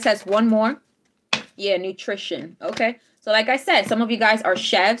more. Spirit says one more. Yeah, nutrition. Okay. So like I said, some of you guys are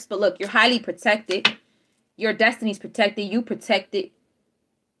chefs, but look, you're highly protected. Your destiny's protected. You protected.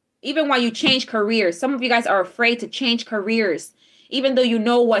 Even while you change careers, some of you guys are afraid to change careers, even though you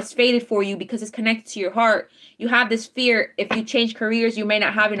know what's fated for you because it's connected to your heart. You have this fear. If you change careers, you may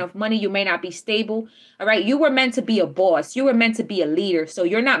not have enough money. You may not be stable. All right. You were meant to be a boss. You were meant to be a leader. So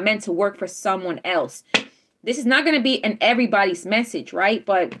you're not meant to work for someone else. This is not going to be an everybody's message, right?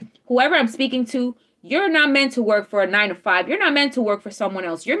 But whoever I'm speaking to, you're not meant to work for a 9 to 5. You're not meant to work for someone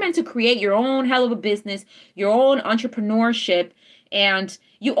else. You're meant to create your own hell of a business, your own entrepreneurship. And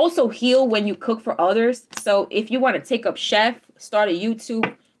you also heal when you cook for others. So if you want to take up chef, start a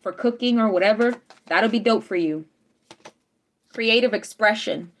YouTube for cooking or whatever, that'll be dope for you. Creative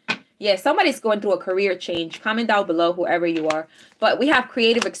expression. Yeah, somebody's going through a career change. Comment down below, whoever you are. But we have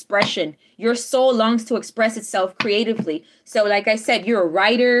creative expression. Your soul longs to express itself creatively. So like I said, you're a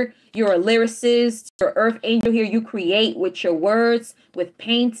writer, you're a lyricist, you're earth angel here. You create with your words, with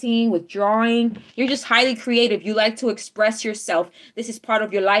painting, with drawing. You're just highly creative. You like to express yourself. This is part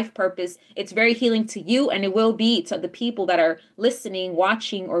of your life purpose. It's very healing to you, and it will be to the people that are listening,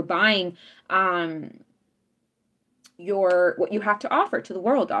 watching, or buying what you have to offer to the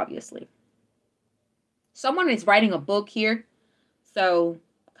world, obviously. Someone is writing a book here, so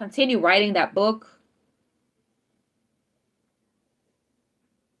continue writing that book.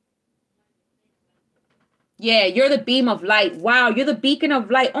 Yeah, you're the beam of light. Wow, you're the beacon of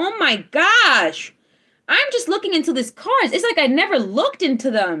light. Oh my gosh. I'm just looking into these cards. It's like I never looked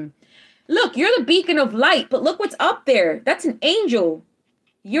into them. Look, you're the beacon of light, but look what's up there. That's an angel.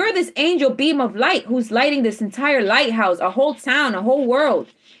 You're this angel beam of light who's lighting this entire lighthouse, a whole town, a whole world.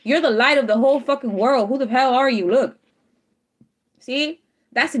 You're the light of the whole fucking world. Who the hell are you? Look. See?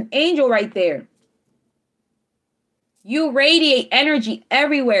 That's an angel right there. You radiate energy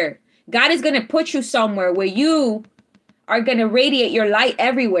everywhere. God is going to put you somewhere where you are going to radiate your light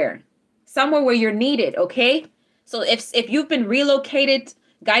everywhere. Somewhere where you're needed, okay? So if you've been relocated,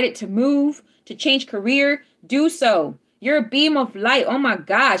 guided to move, to change career, do so. You're a beam of light. Oh my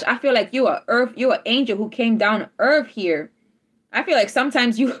gosh. I feel like you're an angel who came down to earth here. I feel like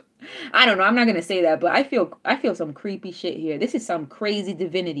sometimes I don't know, I'm not gonna say that, but I feel some creepy shit here. This is some crazy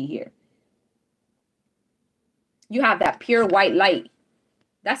divinity here. You have that pure white light.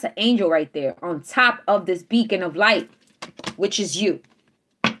 That's an angel right there on top of this beacon of light, which is you.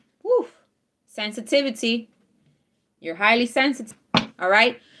 Woo. Sensitivity. You're highly sensitive. All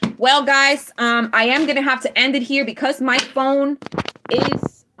right. Well, guys, I am going to have to end it here because my phone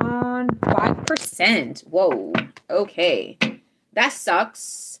is on 5%. Whoa. Okay. That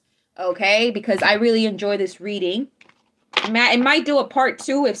sucks. Okay. Because I really enjoy this reading. It might do a part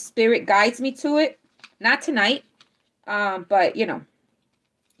 2 if spirit guides me to it. Not tonight. But, you know.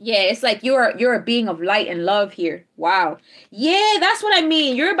 Yeah, it's like you're a being of light and love here. Wow. Yeah, that's what I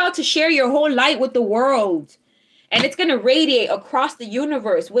mean. You're about to share your whole light with the world. And it's going to radiate across the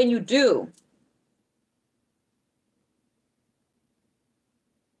universe when you do.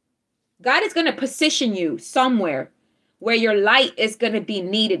 God is going to position you somewhere where your light is going to be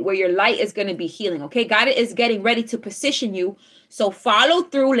needed, where your light is going to be healing. Okay, God is getting ready to position you. So follow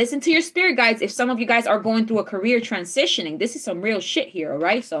through. Listen to your spirit guides. If some of you guys are going through a career transitioning, this is some real shit here. All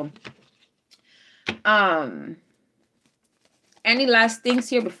right. So, any last things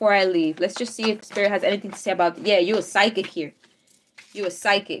here before I leave? Let's just see if spirit has anything to say about... Yeah, you're a psychic here. You're a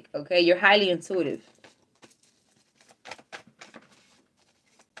psychic, okay? You're highly intuitive.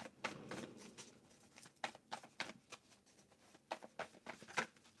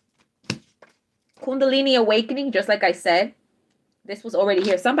 Kundalini awakening, just like I said. This was already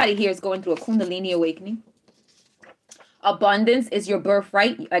here. Somebody here is going through a Kundalini awakening. Abundance is your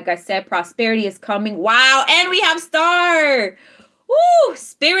birthright. Like I said, prosperity is coming. Wow. And we have star. Woo.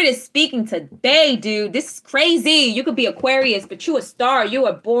 Spirit is speaking today, dude. This is crazy. You could be Aquarius, but you a star. You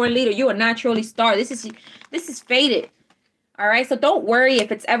a born leader. You a naturally star. This is fated. All right. So don't worry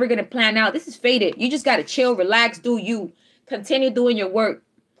if it's ever going to plan out. This is fated. You just got to chill, relax, do you. Continue doing your work.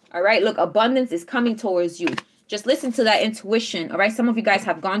 All right. Look, abundance is coming towards you. Just listen to that intuition. All right. Some of you guys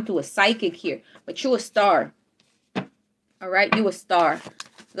have gone through a psychic here, but you a star. All right, you a star.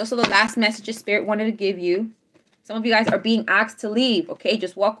 Those are the last messages Spirit wanted to give you. Some of you guys are being asked to leave, okay?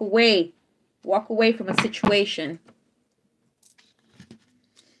 Just walk away. Walk away from a situation.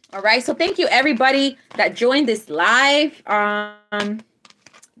 All right, so thank you, everybody that joined this live. That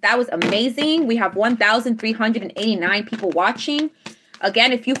was amazing. We have 1,389 people watching.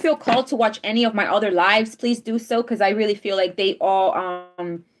 Again, if you feel called to watch any of my other lives, please do so, because I really feel like they're all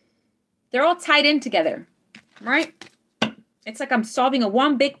tied in together, right? It's like I'm solving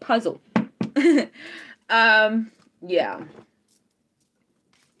one big puzzle. Yeah.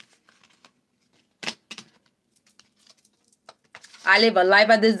 I live a life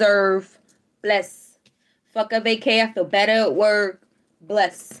I deserve. Bless. Fuck a vacay. I feel better at work.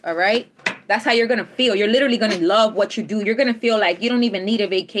 Bless. All right? That's how you're going to feel. You're literally going to love what you do. You're going to feel like you don't even need a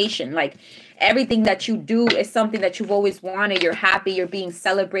vacation. Like everything that you do is something that you've always wanted. You're happy. You're being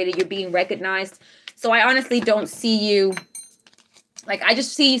celebrated. You're being recognized. So I honestly don't see you. Like, I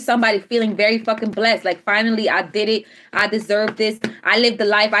just see somebody feeling very fucking blessed. Like, finally, I did it. I deserve this. I lived the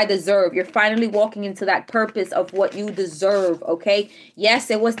life I deserve. You're finally walking into that purpose of what you deserve, okay? Yes,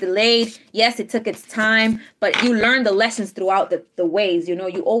 it was delayed. Yes, it took its time. But you learned the lessons throughout the ways. You know,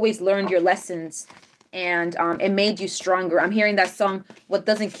 you always learned your lessons. And it made you stronger. I'm hearing that song, what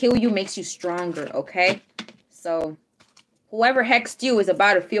doesn't kill you makes you stronger, okay? So whoever hexed you is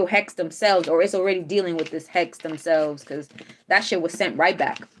about to feel hexed themselves, or is already dealing with this hex themselves, because that shit was sent right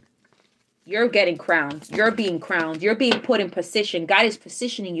back. You're getting crowned. You're being crowned. You're being put in position. God is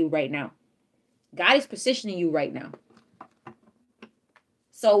positioning you right now. God is positioning you right now.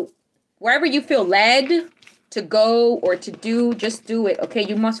 So wherever you feel led to go or to do, just do it, okay?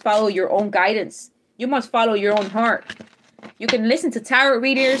 You must follow your own guidance. You must follow your own heart. You can listen to tarot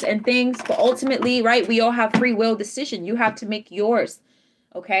readers and things, but ultimately, right, we all have free will decision. You have to make yours,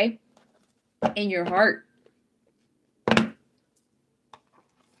 okay, in your heart.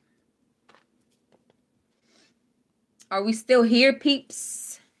 Are we still here,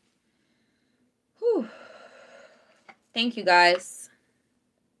 peeps? Whew. Thank you, guys.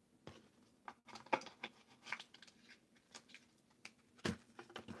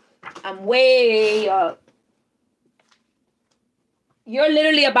 I'm way up. You're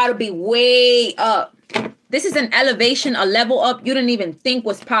literally about to be way up. This is an elevation, a level up you didn't even think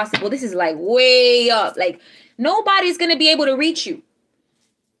was possible. This is like way up. Like nobody's going to be able to reach you.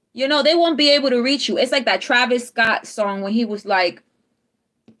 You know, they won't be able to reach you. It's like that Travis Scott song when he was like,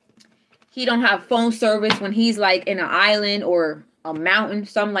 he don't have phone service when he's like in an island or a mountain,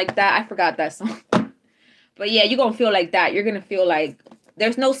 something like that. I forgot that song. But yeah, you're going to feel like that. You're going to feel like,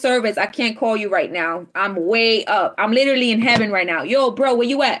 there's no service. I can't call you right now. I'm way up. I'm literally in heaven right now. Yo, bro, where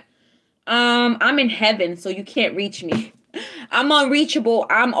you at? I'm in heaven, so you can't reach me. I'm unreachable.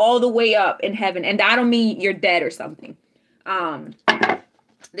 I'm all the way up in heaven. And I don't mean you're dead or something.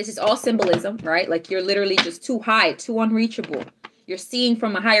 This is all symbolism, right? Like you're literally just too high, too unreachable. You're seeing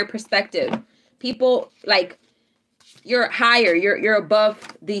from a higher perspective. People, like, you're higher. You're above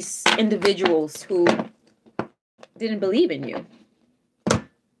these individuals who didn't believe in you.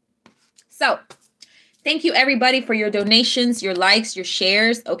 So, thank you everybody for your donations, your likes, your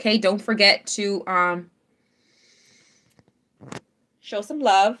shares. Okay, don't forget to show some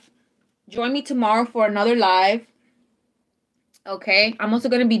love. Join me tomorrow for another live. Okay, I'm also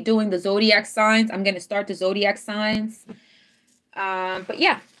going to be doing the zodiac signs. I'm going to start the zodiac signs. But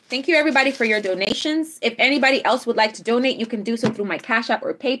yeah, thank you everybody for your donations. If anybody else would like to donate, you can do so through my Cashapp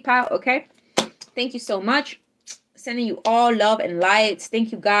or PayPal. Okay, thank you so much. Sending you all love and lights.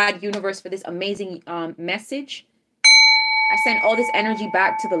 Thank you, God, universe, for this amazing message. I send all this energy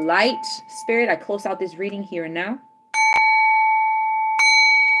back to the light. Spirit, I close out this reading here and now.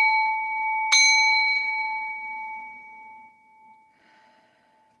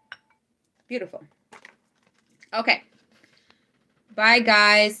 Beautiful. Okay. Bye,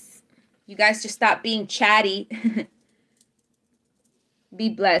 guys. You guys just stop being chatty. Be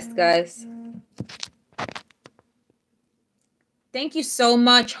blessed, guys. Thank you so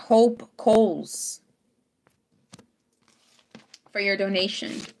much, Hope Coles, for your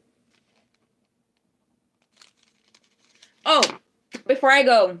donation. Oh, before I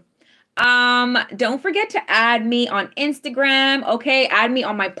go, don't forget to add me on Instagram, okay? Add me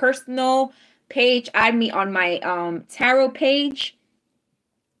on my personal page. Add me on my tarot page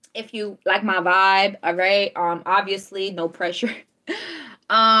if you like my vibe, all right? Obviously, no pressure.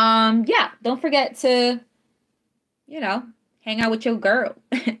 Yeah, don't forget to, you know, hang out with your girl.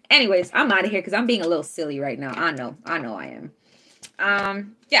 Anyways, I'm out of here because I'm being a little silly right now. I know I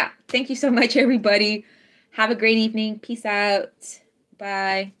am. Yeah, thank you so much, everybody. Have a great evening. Peace out.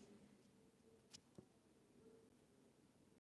 Bye.